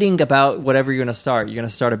writing about whatever you're going to start. You're going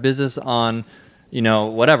to start a business on,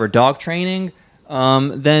 whatever, dog training.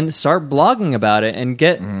 Then start blogging about it and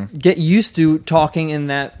get used to talking in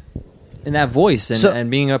that voice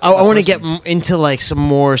and being a. I want to person. get into like some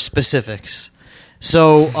more specifics.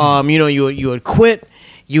 So, you would quit.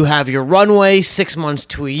 You have your runway 6 months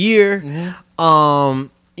to a year.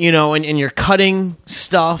 And you're cutting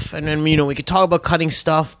stuff, and then we could talk about cutting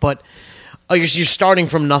stuff, but you're starting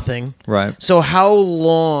from nothing, Right. So how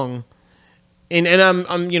long? And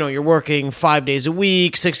I'm you're working 5 days a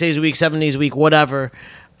week, 6 days a week, 7 days a week, whatever.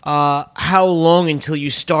 How long until you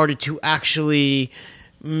started to actually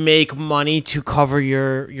make money to cover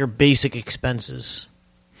your basic expenses?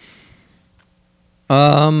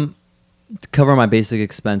 To cover my basic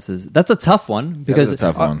expenses. That's a tough one because That is a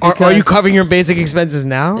tough one. Are you because- covering your basic expenses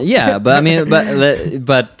now? Yeah, but I mean,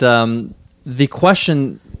 but the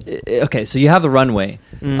question. Okay, so you have the runway.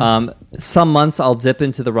 Some months I'll dip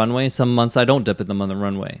into the runway. Some months I don't dip in them on the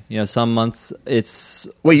runway. Some months it's.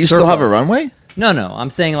 Wait, you still have a surplus. runway? No. I'm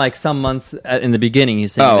saying like some months in the beginning.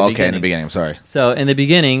 He's saying. Oh, in the okay. In the beginning, I'm sorry. So in the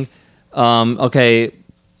beginning,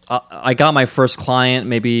 I got my first client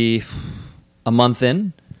maybe a month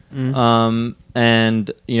in,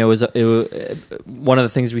 and it was one of the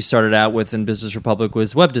things we started out with in Business Republic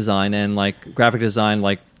was web design and like graphic design,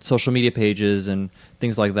 like social media pages and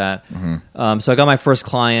things like that. So I got my first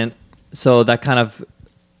client. So that kind of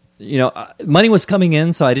money was coming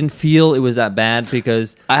in, so I didn't feel it was that bad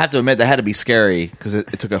because I have to admit that had to be scary because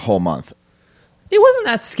it took a whole month. it wasn't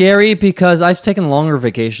that scary because I've taken longer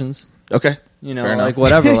vacations. Okay. Like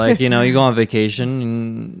whatever, you go on vacation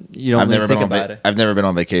and you don't really think about it. I've never been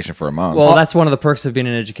on vacation for a month. Well, that's one of the perks of being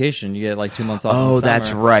in education. You get like 2 months off. Oh, in the that's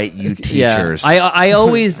summer. right. You teachers. Yeah, I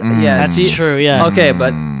always That's true. Yeah. Okay,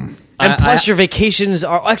 but And plus, your vacations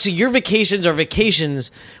are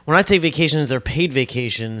vacations. When I take vacations, they're paid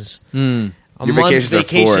vacations. A Your month vacations are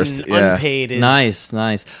vacation forced, yeah. unpaid is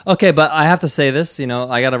nice. Okay, but I have to say this.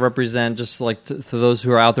 I got to represent just like to those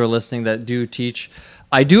who are out there listening that do teach.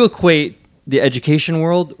 I do equate the education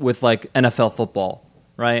world with like NFL football,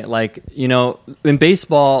 right? Like in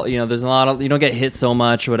baseball, there's a lot of you don't get hit so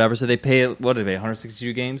much or whatever. So they pay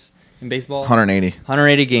 162 games in baseball,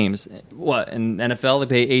 180 games. What in NFL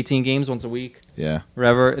they pay 18 games once a week. Yeah.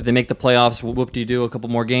 Whatever. If they make the playoffs, whoop-de-doo, a couple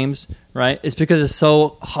more games, right? It's because it's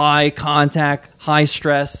so high contact, high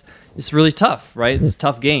stress. It's really tough, right? It's a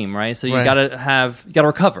tough game, right? So you gotta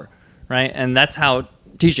recover, right? And that's how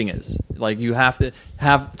teaching is. Like you have to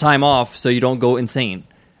have time off so you don't go insane,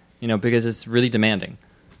 because it's really demanding.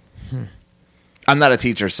 I'm not a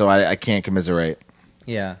teacher, so I can't commiserate.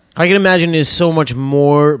 Yeah. I can imagine is so much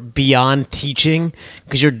more beyond teaching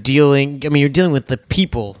because you're dealing with the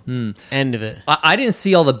people end of it. I didn't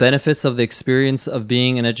see all the benefits of the experience of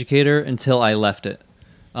being an educator until I left it.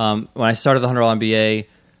 When I started the $100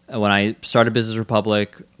 MBA, when I started Business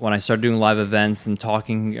Republic, when I started doing live events and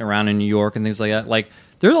talking around in New York and things like that, like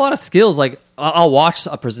there's a lot of skills. Like I'll watch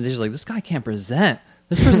a presentation like this guy can't present.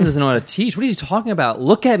 This person doesn't know how to teach. What is he talking about?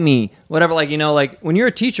 Look at me. Whatever. Like when you're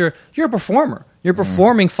a teacher, you're a performer. You're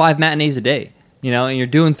performing 5 matinees a day. And you're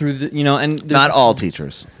doing through the and Not all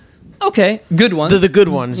teachers. Okay, good ones. The good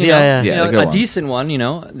ones. Yeah. Yeah, the good ones. Decent one,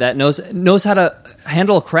 that knows how to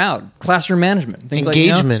handle a crowd, classroom management, things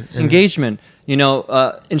Engagement. like engagement.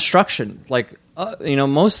 Instruction. Like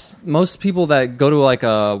most people that go to like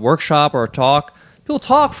a workshop or a talk, people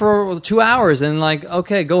talk for 2 hours and like,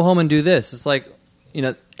 okay, go home and do this. It's like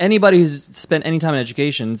anybody who's spent any time in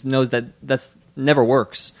education knows that that's never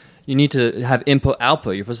works. You need to have input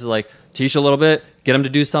output. You're supposed to like teach a little bit, get them to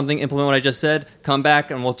do something, implement what I just said, come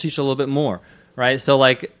back, and we'll teach a little bit more, right? So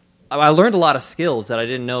like I learned a lot of skills that I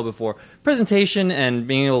didn't know before. Presentation and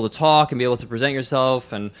being able to talk and be able to present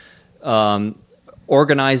yourself and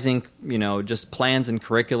organizing, just plans and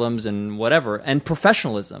curriculums and whatever, and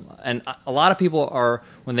professionalism. And a lot of people are,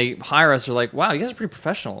 when they hire us, are like, wow, you guys are pretty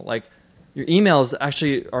professional. Like your emails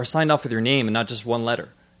actually are signed off with your name and not just one letter.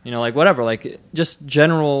 Like whatever, like just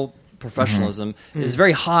general professionalism is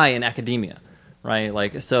very high in academia, right?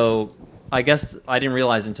 Like, so I guess I didn't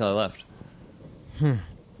realize until I left.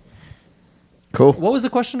 Cool. What was the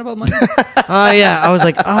question about money? Yeah. I was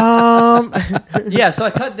like, Yeah, so I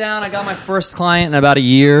cut down. I got my first client in about a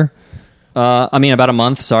year. About a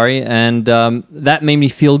month, sorry. And that made me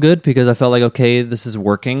feel good because I felt like, okay, this is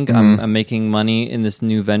working. I'm making money in this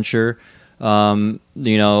new venture.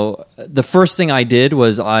 The first thing I did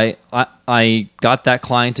was I got that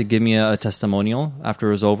client to give me a testimonial after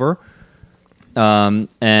it was over. And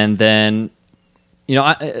then,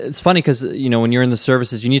 it's funny because, when you're in the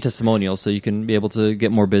services, you need testimonials so you can be able to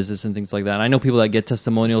get more business and things like that. And I know people that get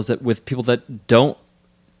testimonials with people that don't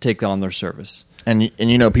take on their service. And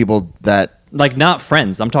people that... Like, not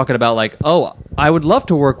friends. I'm talking about like, oh, I would love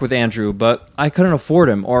to work with Andrew, but I couldn't afford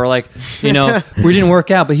him. Or like, we didn't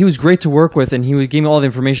work out, but he was great to work with and he gave me all the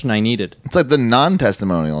information I needed. It's like the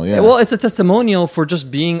non-testimonial, yeah. Well, it's a testimonial for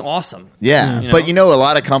just being awesome. Yeah, but a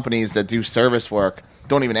lot of companies that do service work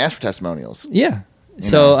don't even ask for testimonials. Yeah.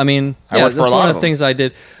 So, I worked for that's a lot one of of the them. things I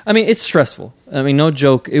did. It's stressful. No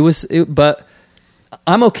joke. But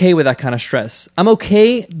I'm okay with that kind of stress. I'm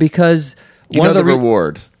okay because... One of the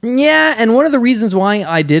reward. Yeah, and one of the reasons why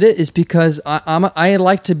I did it is because I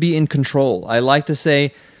like to be in control. I like to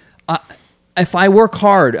say, if I work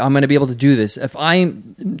hard, I'm going to be able to do this. If I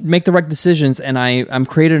make the right decisions and I'm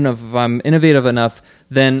creative enough, if I'm innovative enough,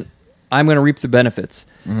 then I'm going to reap the benefits.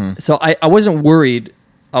 Mm-hmm. So I wasn't worried.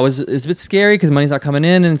 It's a bit scary because money's not coming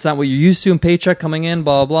in and it's not what you're used to, and paycheck coming in,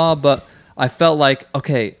 blah, blah, blah. But I felt like,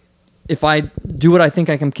 okay, if I do what I think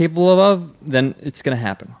I'm capable of, then it's going to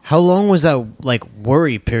happen. how long was that like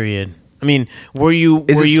worry period? Were you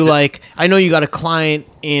like, I know you got a client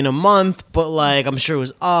in a month, but like I'm sure it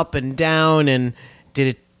was up and down, and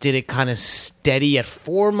did it kind of steady at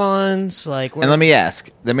 4 months? Like, And let me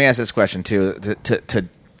ask this question too to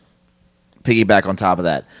piggyback on top of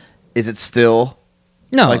that. Is it still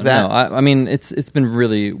No, like that? No. It's been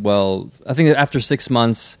really well. I think after 6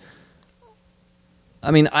 months,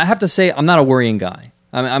 I have to say I'm not a worrying guy.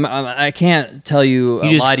 I can't tell you. You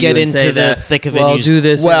just get into the thick of it. Well, You do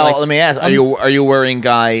this. Well, and, like, let me ask: Are you worrying,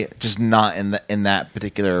 guy? Just not in that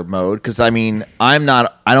particular mode? Because I mean, I'm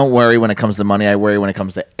not. I don't worry when it comes to money. I worry when it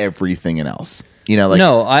comes to everything else. You know, like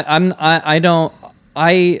no, I don't.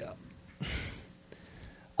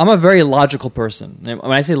 I'm a very logical person. And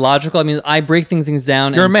when I say logical, I mean I break things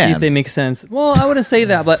down You're and a man. see if they make sense. Well, I wouldn't say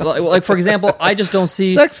that, but like for example, I just don't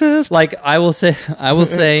see Sexist. Like I will say,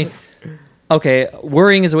 okay,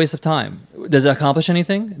 worrying is a waste of time. Does it accomplish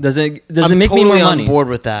anything? Does it I'm make totally me more money? on board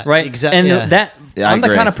with that. Right? Exactly. And Yeah. Yeah, I I'm the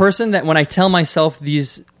agree. kind of person that when I tell myself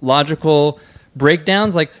these logical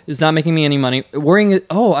breakdowns, like it's not making me any money. Worrying,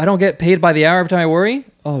 I don't get paid by the hour every time I worry.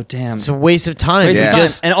 Oh damn! It's a waste of time. Waste of Yeah. time.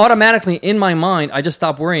 Just And automatically in my mind, I just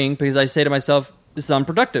stop worrying because I say to myself, "This is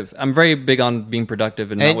unproductive." I'm very big on being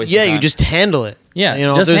productive and not and wasting time. you just handle it. Yeah, you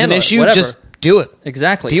know, just if there's an handle it, issue, whatever. just do it.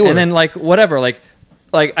 Exactly. Deal with and then it. like whatever, like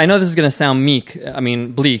I know this is gonna sound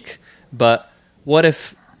bleak, but what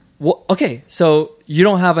if? Okay, so you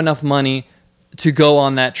don't have enough money to go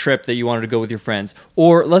on that trip that you wanted to go with your friends,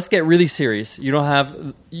 or let's get really serious. You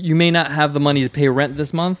may not have the money to pay rent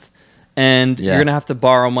this month, and Yeah. you're gonna have to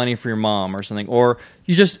borrow money for your mom or something, or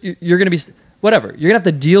you're gonna be whatever. You're gonna have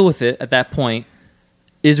to deal with it at that point.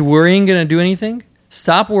 Is worrying gonna do anything?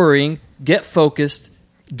 Stop worrying. Get focused.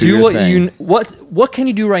 Do Do your what thing. what can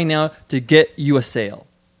you do right now to get you a sale,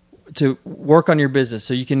 to work on your business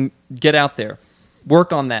so you can get out there,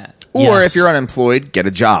 work on that, or Yes. if you're unemployed, get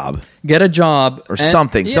a job get a job or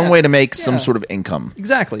something, some yeah, way to make some yeah. sort of income.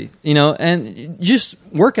 Exactly. And just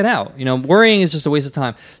work it out. Worrying is just a waste of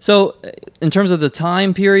time. So in terms of the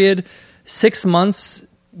time period, 6 months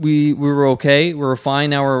we were okay. We were fine.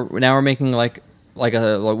 Now we're making like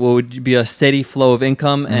what would be a steady flow of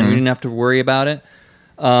income, and we didn't have to worry about it.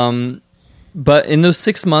 But in those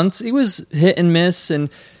 6 months, it was hit and miss, and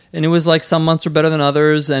it was like some months were better than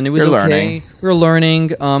others, and it was You're okay. learning. We were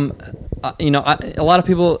learning. A lot of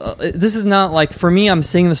people. This is not like for me. I'm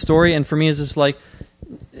saying the story, and for me, it's just like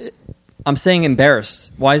I'm saying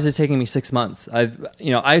embarrassed. Why is it taking me 6 months?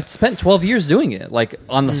 I spent 12 years doing it, like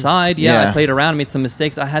on the side. Yeah, Yeah. I played around, made some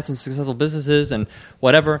mistakes. I had some successful businesses and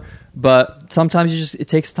whatever. But sometimes it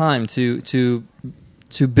takes time to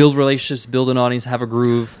build relationships, build an audience, have a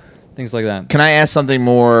groove, things like that. Can I ask something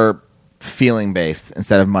more feeling based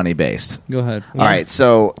instead of money based? Go ahead. All right.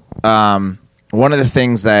 So, one of the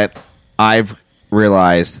things that I've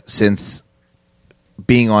realized since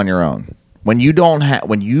being on your own, when you don't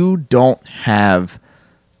have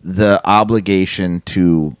the obligation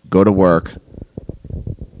to go to work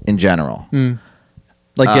in general,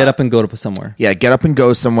 Like get up and go to somewhere. yeah, get up and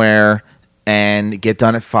go somewhere and get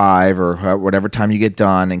done at 5 or whatever time you get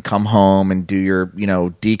done, and come home and do your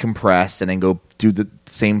decompress, and then go do the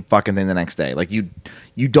same fucking thing the next day. Like you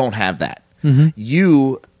don't have that.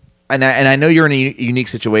 You and I know you're in a unique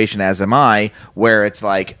situation, as am I, where it's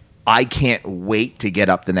like I can't wait to get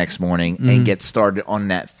up the next morning and get started on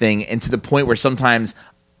that thing, and to the point where sometimes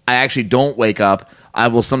I actually don't wake up. I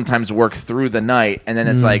will sometimes work through the night, and then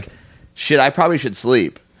it's like, shit, I probably should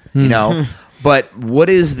sleep, But what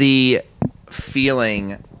is the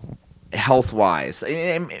feeling health wise?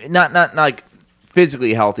 Not like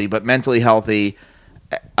physically healthy, but mentally healthy.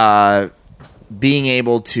 Being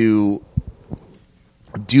able to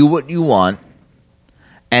do what you want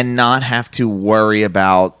and not have to worry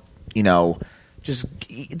about, just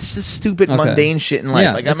it's the stupid Okay. mundane shit in life.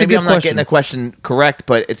 Yeah, like that's a maybe good I'm not getting question. the question correct,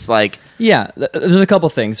 but it's like, Yeah, there's a couple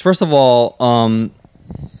things. First of all,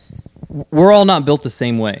 we're all not built the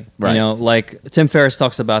same way. Right. Like Tim Ferriss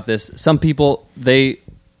talks about this. Some people they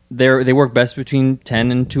work best between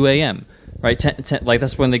 10 and 2 a.m. Right, 10, like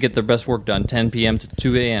that's when they get their best work done. 10 p.m. to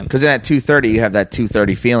 2 a.m. because then at 2:30 you have that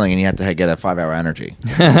 2:30 feeling, and you have to get a 5-hour energy.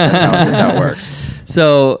 That's how it works.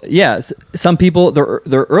 So yeah, some people they're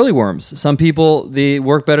early worms. Some people they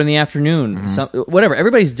work better in the afternoon. Whatever.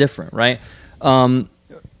 Everybody's different, right?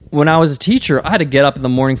 When I was a teacher, I had to get up in the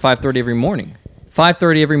morning 5:30 every morning.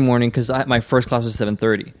 5:30 every morning because my first class was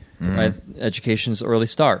 7:30. Right, education's early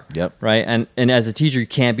start. Yep. Right, and as a teacher, you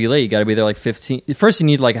can't be late. You got to be there like 15. First, you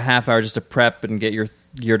need like a half hour just to prep and get your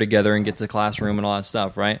gear together and get to the classroom and all that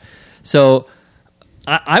stuff. Right. So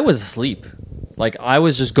I was asleep. Like I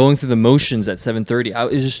was just going through the motions at 7:30.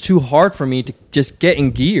 It was just too hard for me to just get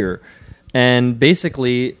in gear, and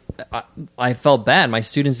basically, I felt bad. My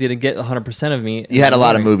students didn't get 100% of me. You had a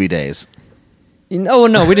lot of movie days. No,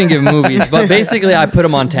 we didn't give movies, but basically, I put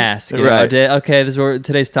them on task. Right. Okay, this is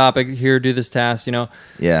today's topic. Here, do this task.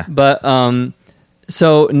 Yeah. But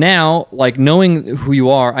so now, like knowing who you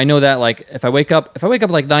are, I know that like if I wake up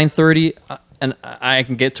like 9:30, and I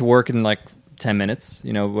can get to work in like 10 minutes,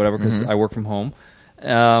 whatever, because I work from home.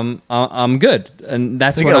 I'm good, and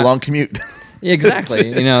that's You what got a long commute. exactly.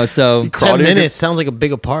 You know, so 10 minutes sounds like a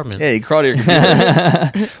big apartment. Yeah, you crawl to your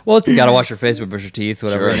computer. well, you got to wash your face, but brush your teeth,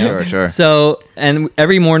 whatever. Sure, sure. So, and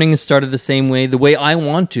every morning is started the same way, the way I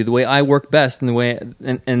want to, the way I work best, and the way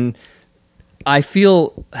and I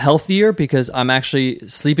feel healthier because I'm actually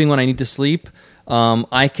sleeping when I need to sleep.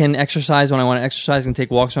 I can exercise when I want to exercise and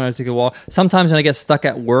take walks when I want to take a walk. Sometimes when I get stuck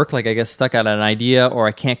at work, like I get stuck at an idea or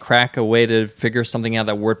I can't crack a way to figure something out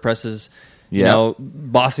that WordPress is, you know,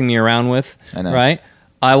 bossing me around with, I know. right?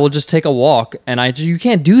 I will just take a walk, and you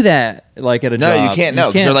can't do that like at a job. No, you can't. No,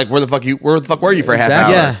 because you're like, where the fuck were you for a half hour?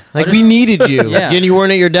 Exactly. Yeah, like we needed you, Yeah. and you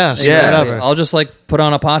weren't at your desk. Yeah. Whatever. I'll just like put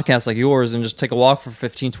on a podcast like yours and just take a walk for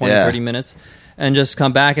 15, 20, Yeah. 30 minutes and just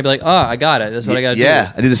come back and be like, oh, I got it. That's what I got to do.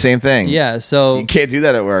 Yeah, I do the same thing. Yeah, so You can't do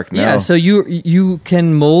that at work. No. yeah, so you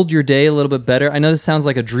can mold your day a little bit better. I know this sounds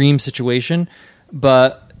like a dream situation,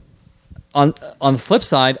 but on the flip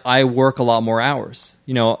side, I work a lot more hours.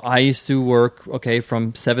 You know, I used to work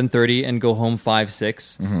from 7:30 and go home 5,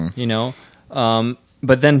 6. Mm-hmm. You know,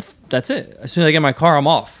 but then that's it. As soon as I get in my car, I'm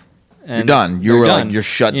off. And You're done. they're You were done. like, you're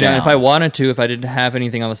shut You know, down. if I wanted to, if I didn't have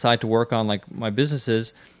anything on the side to work on, like my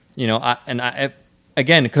businesses, you know,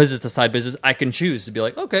 again, because it's a side business, I can choose to be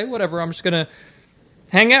like, okay, whatever. I'm just gonna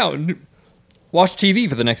hang out and watch TV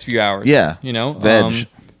for the next few hours. Yeah. You know, Veg.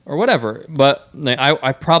 or whatever. But like,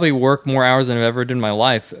 I probably work more hours than I've ever done in my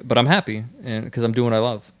life, but I'm happy because I'm doing what I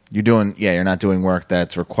love. You're not doing work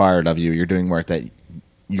that's required of you. You're doing work that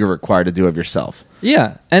you're required to do of yourself.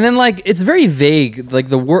 Yeah, and then like it's very vague. Like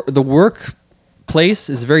the workplace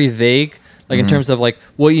is very vague. Like in terms of like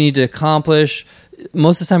what you need to accomplish.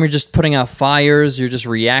 Most of the time, you're just putting out fires. You're just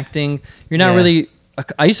reacting. You're not Yeah. really.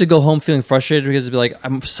 I used to go home feeling frustrated because it'd be like,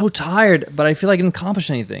 I'm so tired, but I feel like I didn't accomplish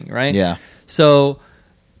anything. Right? Yeah. So,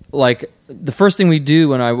 like the first thing we do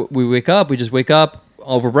when we wake up, we just wake up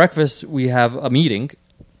over breakfast. We have a meeting,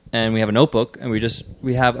 and we have a notebook, and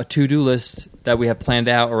we have a to-do list that we have planned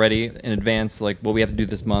out already in advance, like what we have to do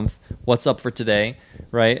this month, what's up for today,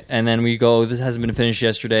 right? And then we go, this hasn't been finished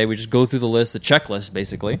yesterday. We just go through the list, the checklist,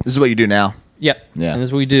 basically. This is what you do now. Yeah. Yeah. And this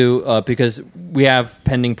is what we do because we have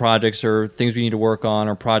pending projects or things we need to work on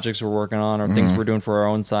or projects we're working on or things we're doing for our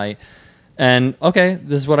own site. And, okay,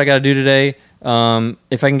 this is what I got to do today.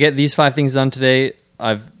 If I can get these 5 things done today,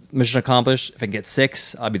 I've mission accomplished. If I can get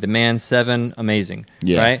 6, I'll be the man. 7, amazing.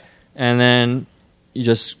 Yeah. Right? And then you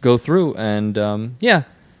just go through and,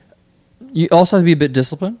 You also have to be a bit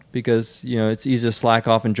disciplined because, you know, it's easy to slack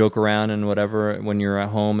off and joke around and whatever when you're at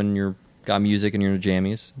home and you're got music and you're in the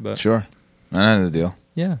jammies. But Sure. I know the deal.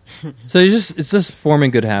 yeah. So it's just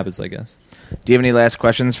forming good habits, I guess. Do you have any last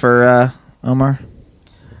questions for Omar?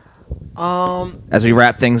 As we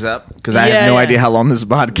wrap things up, because I have no idea how long this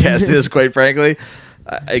podcast is, quite frankly.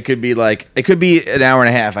 It could be an hour and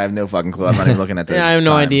a half. I have no fucking clue. I'm not even looking at the Yeah, I have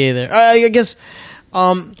no time. idea either. I guess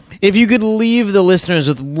if you could leave the listeners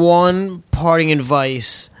with one parting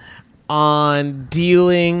advice on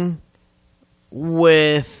dealing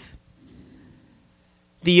with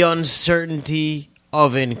the uncertainty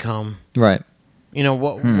of income, Right. you know,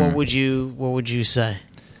 what would you say?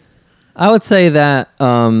 I would say that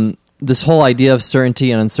this whole idea of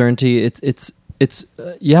certainty and uncertainty, it's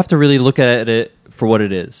you have to really look at it for what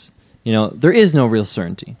it is. You know, there is no real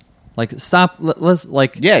certainty. Like, stop. Let's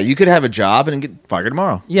like. Yeah, you could have a job and get fired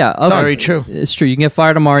tomorrow. Yeah, okay. Very true. It's true. You can get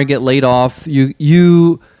fired tomorrow. You get laid off. You.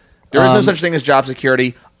 There is no such thing as job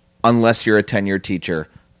security unless you're a tenured teacher.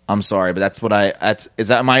 I'm sorry, but that's what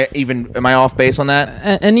am I off base on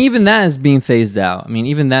that? And even that is being phased out. I mean,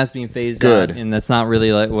 even that's being phased Good. out, and that's not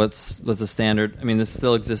really like what's the standard. I mean, this is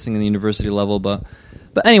still existing in the university level, but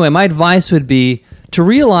anyway, my advice would be to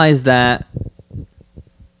realize that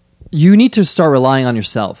you need to start relying on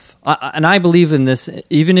yourself. And I believe in this.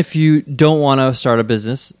 Even if you don't want to start a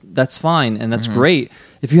business, that's fine, and that's great.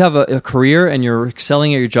 If you have a career and you're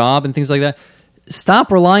excelling at your job and things like that,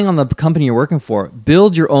 stop relying on the company you're working for.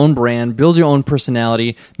 Build your own brand. Build your own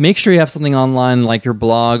personality. Make sure you have something online like your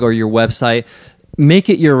blog or your website. Make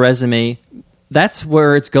it your resume. That's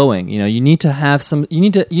where it's going. You know, you need to have some. You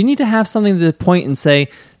need to have something to point and say,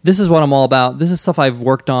 "This is what I'm all about. This is stuff I've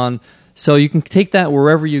worked on." So you can take that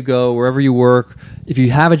wherever you go, wherever you work. If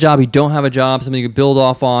you have a job, you don't have a job, something you can build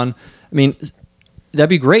off on. I mean, that'd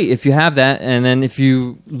be great if you have that. And then if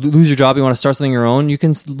you lose your job, you want to start something of your own, you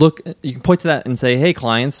can point to that and say, "Hey,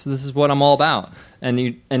 clients, this is what I'm all about." And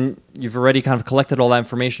you've already kind of collected all that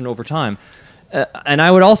information over time. And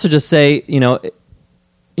I would also just say, you know,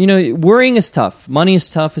 worrying is tough. Money is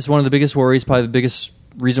tough. It's one of the biggest worries, probably the biggest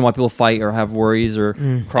reason why people fight or have worries or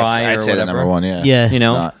cry I'd or say whatever. that number one. Yeah. Yeah. You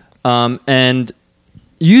know, and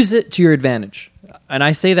use it to your advantage. and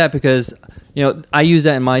I say that because I use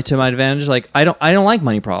that to my advantage. Like I don't like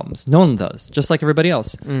money problems. No one does, just like everybody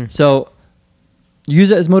else. So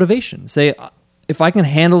use it as motivation. Say, if I can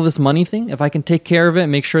handle this money thing, if I can take care of it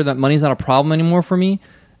and make sure that money's not a problem anymore for me,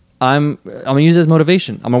 I'm gonna use it as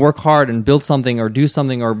motivation. I'm gonna work hard and build something or do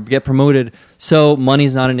something or get promoted so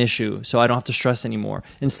money's not an issue, so I don't have to stress anymore.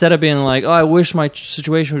 Instead of being like, oh, I wish my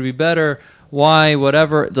situation would be better. Why,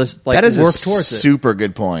 whatever, just like that is work a towards it. super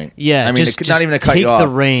good point. Yeah, I mean, just not even to cut you off. take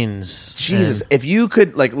the reins. Jesus, if you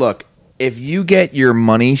could, like, look, if you get your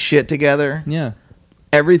money shit together, Yeah.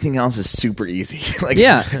 everything else is super easy. Like,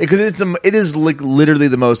 Yeah. because it is like literally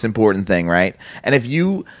the most important thing, right? And if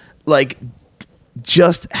you like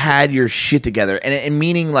just had your shit together, and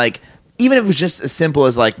meaning like even if it was just as simple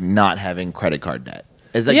as like not having credit card debt,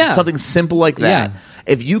 is like Yeah. something simple like that. Yeah.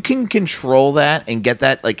 If you can control that and get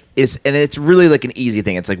that, like, it's really like an easy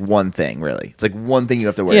thing. It's like one thing, really. It's like one thing you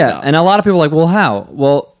have to worry about. And a lot of people are like, well, how?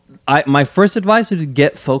 Well, my first advice would be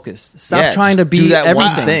get focused. Stop trying to be do that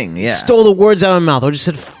everything. one thing. Yeah, Stole the words out of my mouth. I just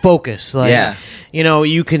said focus. Like, Yeah.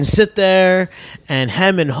 you can sit there and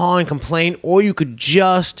hem and haw and complain, or you could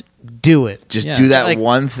just do it. just Yeah. do that Like-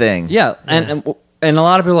 one thing. Yeah, and a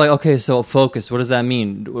lot of people are like, okay, so focus. What does that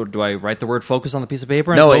mean? Do I write the word focus on the piece of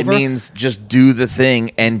paper? And No, it's it over? means just do the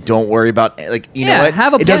thing and don't worry about like you Yeah, know what.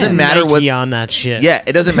 have a it doesn't plan. matter what. Nike on that shit. Yeah,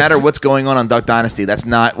 it doesn't matter what's going on Duck Dynasty. That's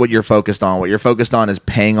not what you're focused on. What you're focused on is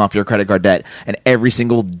paying off your credit card debt, and every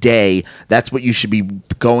single day, that's what you should be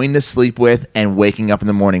going to sleep with and waking up in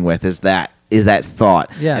the morning with. Is that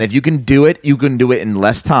thought? Yeah. And if you can do it, you can do it in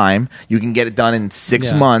less time. You can get it done in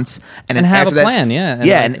 6 Yeah. months, and then have after a that's- plan, yeah. And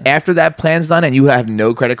yeah. like- And after that plan's done, and you have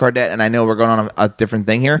no credit card debt, and I know we're going on a different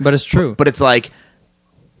thing here, But it's true. But it's like,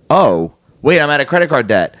 oh wait, I'm out of credit card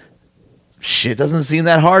debt. Shit doesn't seem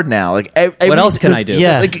that hard now. Like, What else can I do?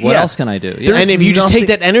 Yeah. What else can I do? Yeah. There's And if you just nothing-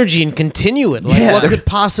 take that energy and continue it, like Yeah, what there- could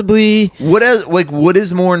possibly? What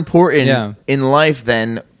is more important Yeah. in life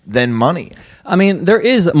than money? I mean, there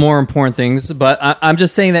is more important things, but I'm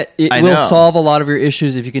just saying that it I will know. solve a lot of your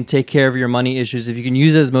issues if you can take care of your money issues, if you can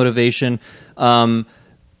use it as motivation. I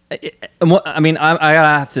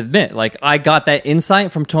have to admit, like, I got that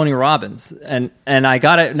insight from Tony Robbins, and I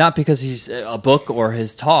got it not because he's a book or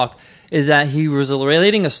his talk, is that he was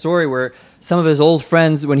relating a story where some of his old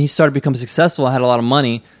friends, when he started to become successful, had a lot of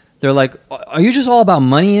money. They're like, "Are you just all about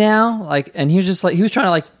money now?" Like, and he was just like, he was trying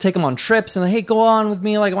to like take them on trips and like, "Hey, go on with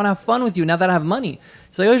me. Like, I want to have fun with you now that I have money."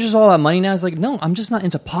 He's like, "Oh, it's just all about money now." He's like, "No, I'm just not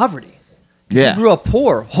into poverty." Yeah. He grew up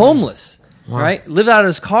poor, homeless, right? Lived out of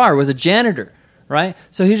his car, was a janitor, right?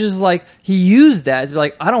 So he's just like, he used that to be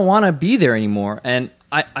like, I don't want to be there anymore. And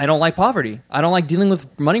I don't like poverty. I don't like dealing with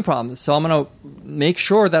money problems. So I'm going to make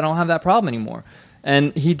sure that I don't have that problem anymore.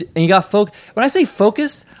 And he got focused. When I say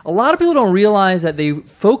focused, a lot of people don't realize that they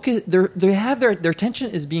focus. They have their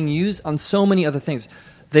attention is being used on so many other things.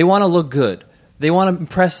 They want to look good. They want to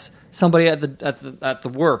impress somebody at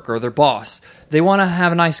the work or their boss. They want to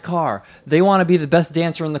have a nice car. They want to be the best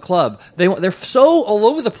dancer in the club. They're so all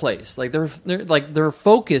over the place. Like they're like their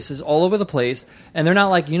focus is all over the place, and they're not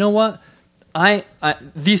like, you know what?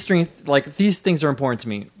 These things are important to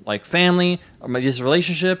me, like family, these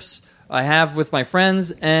relationships I have with my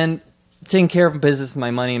friends, and taking care of business and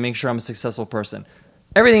my money and make sure I'm a successful person.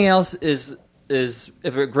 Everything else is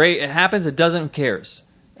if it happens, it doesn't cares.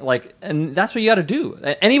 Like, and that's what you got to do.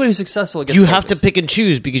 Anybody who's successful gets You have to focused. pick and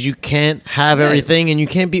choose because you can't have everything and you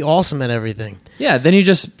can't be awesome at everything. Yeah, then you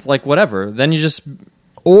just like whatever. Then you just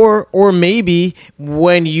Or maybe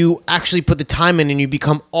when you actually put the time in and you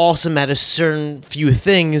become awesome at a certain few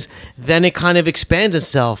things, then it kind of expands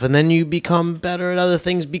itself, and then you become better at other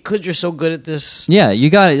things because you're so good at this. yeah, you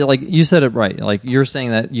got it. Like you said it right. Like you're saying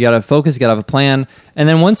that you got to focus, you got to have a plan, and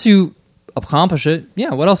then once you accomplish it,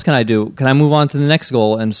 yeah, what else can I do? Can I move on to the next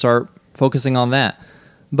goal and start focusing on that?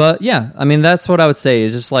 But yeah, I mean that's what I would say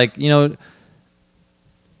is just like,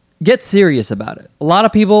 get serious about it. A lot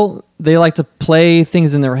of people, they like to play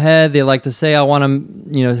things in their head. They like to say, I want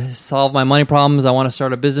to, solve my money problems. I want to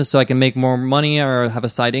start a business so I can make more money or have a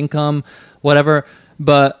side income, whatever.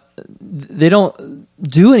 But they don't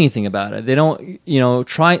do anything about it. They don't,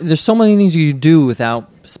 try. There's so many things you do without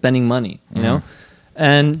spending money, you know?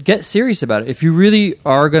 And get serious about it. If you really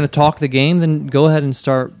are going to talk the game, then go ahead and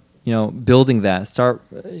start, building that. Start,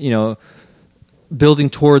 building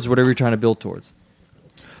towards whatever you're trying to build towards.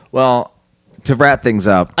 Well, to wrap things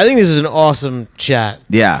up, I think this is an awesome chat.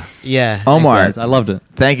 yeah. Yeah. Omar, Thanks, guys. I loved it.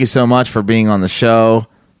 thank you so much for being on the show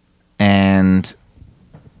and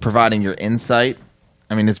providing your insight.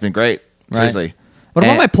 I mean, it's been great. Right. Seriously. What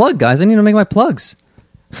about And- my plug, guys? I need to make my plugs.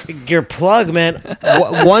 Your plug, man.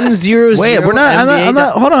 100. Wait, we're not. I'm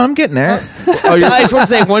not. Hold on, I'm getting there. I just want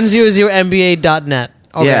to say 100mba.net.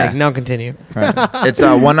 Okay, Yeah. now continue. It's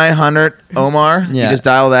 1-900-OMAR. You Yeah. just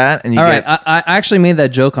dial that, and you All get. right, I actually made that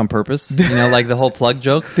joke on purpose. Like the whole plug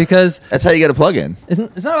joke, because That's how you get a plug-in. it's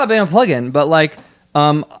not about being a plug-in, but like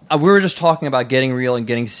we were just talking about getting real and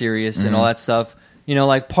getting serious and all that stuff.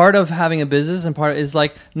 Like part of having a business and part is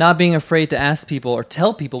like not being afraid to ask people or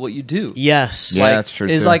tell people what you do. Yes. Yeah, Like, that's true,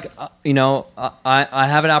 Is too. like I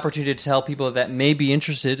have an opportunity to tell people that may be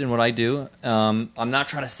interested in what I do. I'm not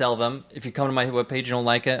trying to sell them. If you come to my webpage and don't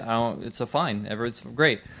like it, it's a fine. It's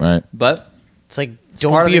great. Right. But It's like, part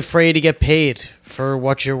don't of be it. afraid to get paid for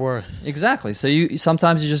what you're worth. exactly. So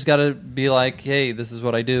sometimes you just got to be like, hey, this is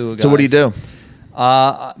what I do. So what do you guys. do?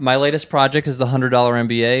 My latest project is the $100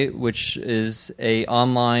 MBA, which is a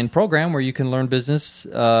online program where you can learn business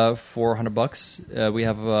for $100. We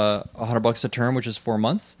have $100 a term, which is 4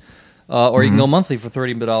 months, or you can go monthly for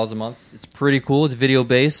 $30 a month. It's pretty cool. It's video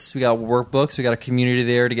based. We got workbooks. We got a community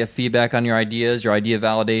there to get feedback on your ideas, your idea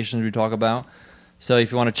validations we talk about. So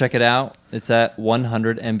if you want to check it out, it's at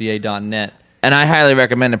 100mba.net. And I highly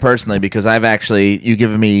recommend it personally because you've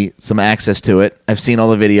given me some access to it. I've seen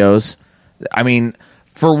all the videos. I mean,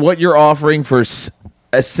 for what you're offering for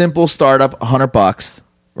a simple startup, $100,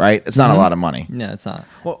 right? It's not a lot of money. Yeah, it's not.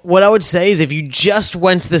 What I would say is if you just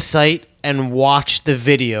went to the site and watched the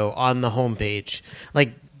video on the homepage,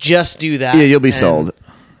 like just do that. Yeah, you'll be and- sold.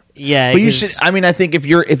 Yeah. But you 'cause- should. I mean, I think if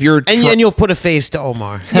you're and you'll put a face to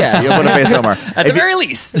Omar. yeah, you'll put a face somewhere. At the very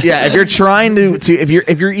least. Yeah, if you're trying to if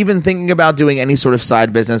you're even thinking about doing any sort of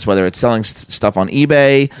side business, whether it's selling stuff on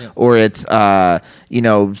eBay or it's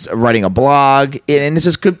writing a blog, and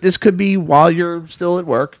this could be while you're still at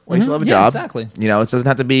work, while you still have a Yeah, job. exactly. It doesn't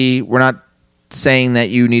have to be. We're not saying that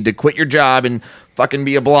you need to quit your job and fucking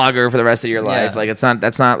be a blogger for the rest of your life. Yeah. Like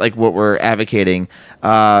that's not like what we're advocating.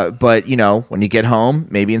 But when you get home,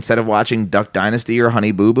 maybe instead of watching Duck Dynasty or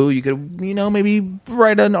Honey Boo Boo, you could maybe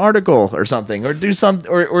write an article or something, or do some,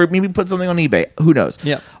 or maybe put something on eBay. Who knows?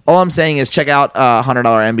 Yeah. All I'm saying is check out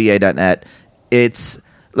 $100mba.net. It's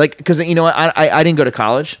like, because I didn't go to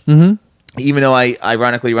college. Mm-hmm. Even though I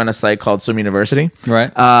ironically run a site called Swim University,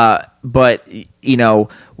 Right. But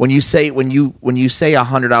when you say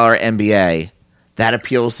 $100 MBA, that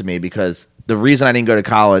appeals to me because the reason I didn't go to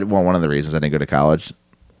college, well, one of the reasons I didn't go to college,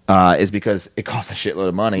 is because it costs a shitload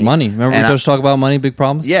of money. Remember And we just talk about money, big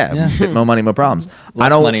problems? yeah, more money, more problems.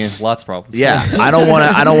 Lots of money, lots of problems. Yeah, I don't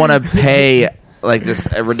want to pay like this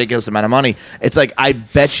a ridiculous amount of money. It's like, I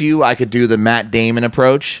bet you I could do the Matt Damon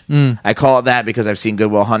approach. I call it that because I've seen Good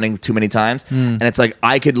Will Hunting too many times, and it's like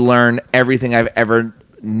I could learn everything I've ever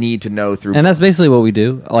need to know through. And that's basically what we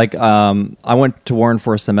do. Like, I went to Warren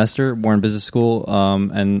for a semester, Warren Business School,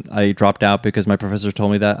 and I dropped out because my professor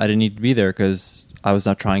told me that I didn't need to be there because I was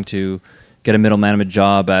not trying to get a middle management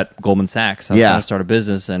job at Goldman Sachs. I was trying to start a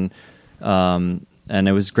business, and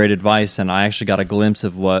it was great advice. And I actually got a glimpse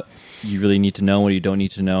of what you really need to know, what you don't need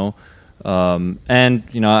to know.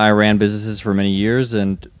 I ran businesses for many years,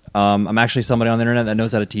 and I'm actually somebody on the internet that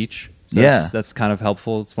knows how to teach. So that's kind of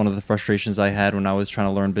helpful. It's one of the frustrations I had when I was trying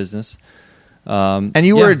to learn business. And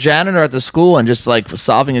you were a janitor at the school and just like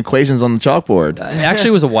solving equations on the chalkboard. It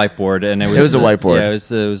actually was a whiteboard, and it was a whiteboard. Yeah,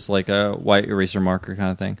 it was like a white eraser marker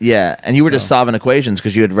kind of thing. Yeah, and you were just solving equations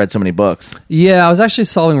because you had read so many books. Yeah, I was actually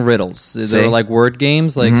solving riddles. They See? were like word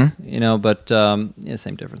games, like but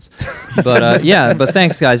same difference. But but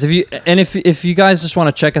thanks, guys. If you guys just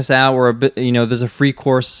want to check us out, we're a bit, there's a free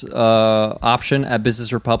course option at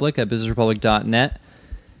Business Republic at businessrepublic.net,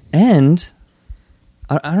 and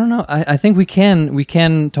I don't know. I think we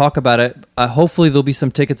can talk about it. Hopefully, there'll be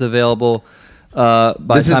some tickets available by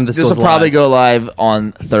the time this goes will probably live. go live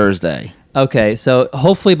on Thursday. Okay, so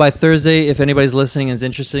hopefully by Thursday, if anybody's listening and is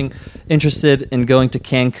interested in going to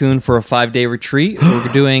Cancun for a 5-day retreat,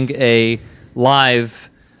 we're doing a live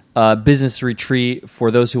business retreat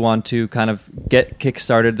for those who want to kind of get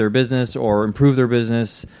kickstarted their business or improve their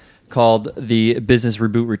business, called the Business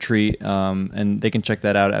Reboot Retreat, and they can check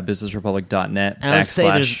that out at businessrepublic.net. And I would say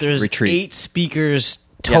there's retreat. 8 speakers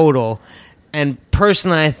total. And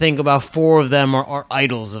personally, I think about 4 of them are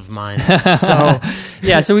idols of mine. So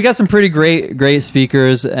So we got some pretty great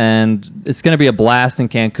speakers, and it's going to be a blast in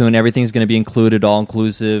Cancun. Everything's going to be included, all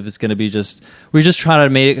inclusive. It's going to be we're just trying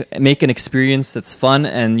to make an experience that's fun,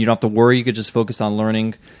 and you don't have to worry. You could just focus on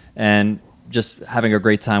learning and just having a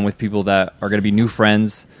great time with people that are going to be new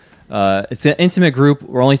friends. It's an intimate group.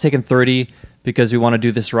 We're only taking 30 because we want to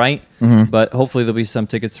do this right. But hopefully there'll be some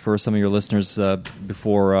tickets for some of your listeners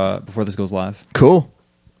before this goes live. Cool.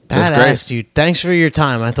 That's Badass, great. dude. Thanks for your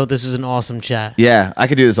time. I thought this was an awesome chat. Yeah, I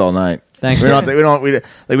could do this all night. Thanks. We don't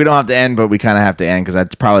have to end, but we kind of have to end because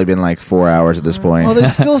that's probably been like 4 hours at this point. Well,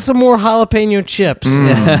 there's still some more jalapeno chips.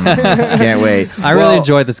 Can't wait. I really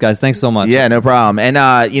enjoyed this, guys. Thanks so much. Yeah, no problem. And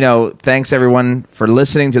thanks everyone for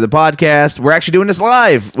listening to the podcast. We're actually doing this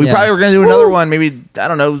live. We probably were going to do another one, maybe I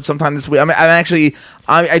don't know, sometime this week.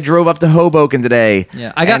 I drove up to Hoboken today.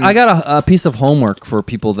 Yeah, I got a piece of homework for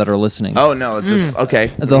people that are listening. Oh no, just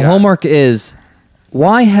okay. The homework is,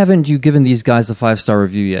 why haven't you given these guys a 5-star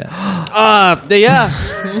review yet? Yeah.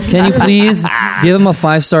 Can you please give them a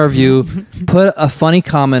 5-star review? Put a funny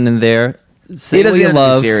comment in there. Say It what doesn't you have to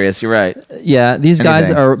love. be serious. You're right. Yeah, these guys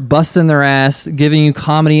Anything. are busting their ass, giving you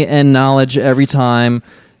comedy and knowledge every time.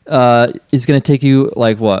 It's going to take you,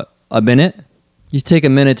 like, what, a minute? You take a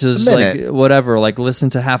minute to just, minute. like, whatever, like, listen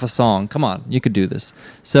to half a song. Come on, you could do this.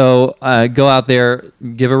 So go out there,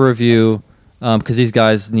 give a review, because these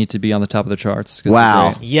guys need to be on the top of the charts. 'Cause they're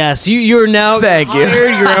Wow. great. Yes, you're now Thank you.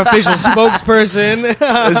 hired. You're an official spokesperson.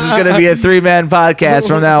 This is going to be a 3-man podcast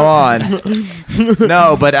from now on.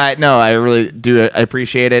 I really do. I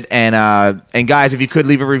appreciate it. And guys, if you could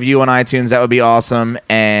leave a review on iTunes, that would be awesome.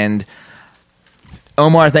 And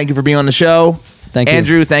Omar, thank you for being on the show. Thank you.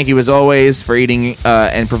 Andrew, thank you as always for eating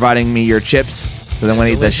and providing me your chips, because I'm going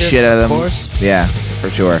to eat the Delicious, shit out of them. of course. Yeah,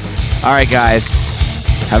 for sure. All right, guys.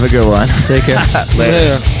 Have a good one. Take care.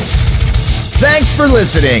 Later. Thanks for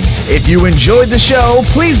listening. If you enjoyed the show,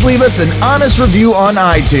 please leave us an honest review on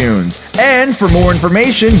iTunes. And for more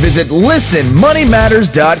information, visit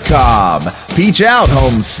listenmoneymatters.com. Peach out,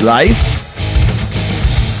 home slice.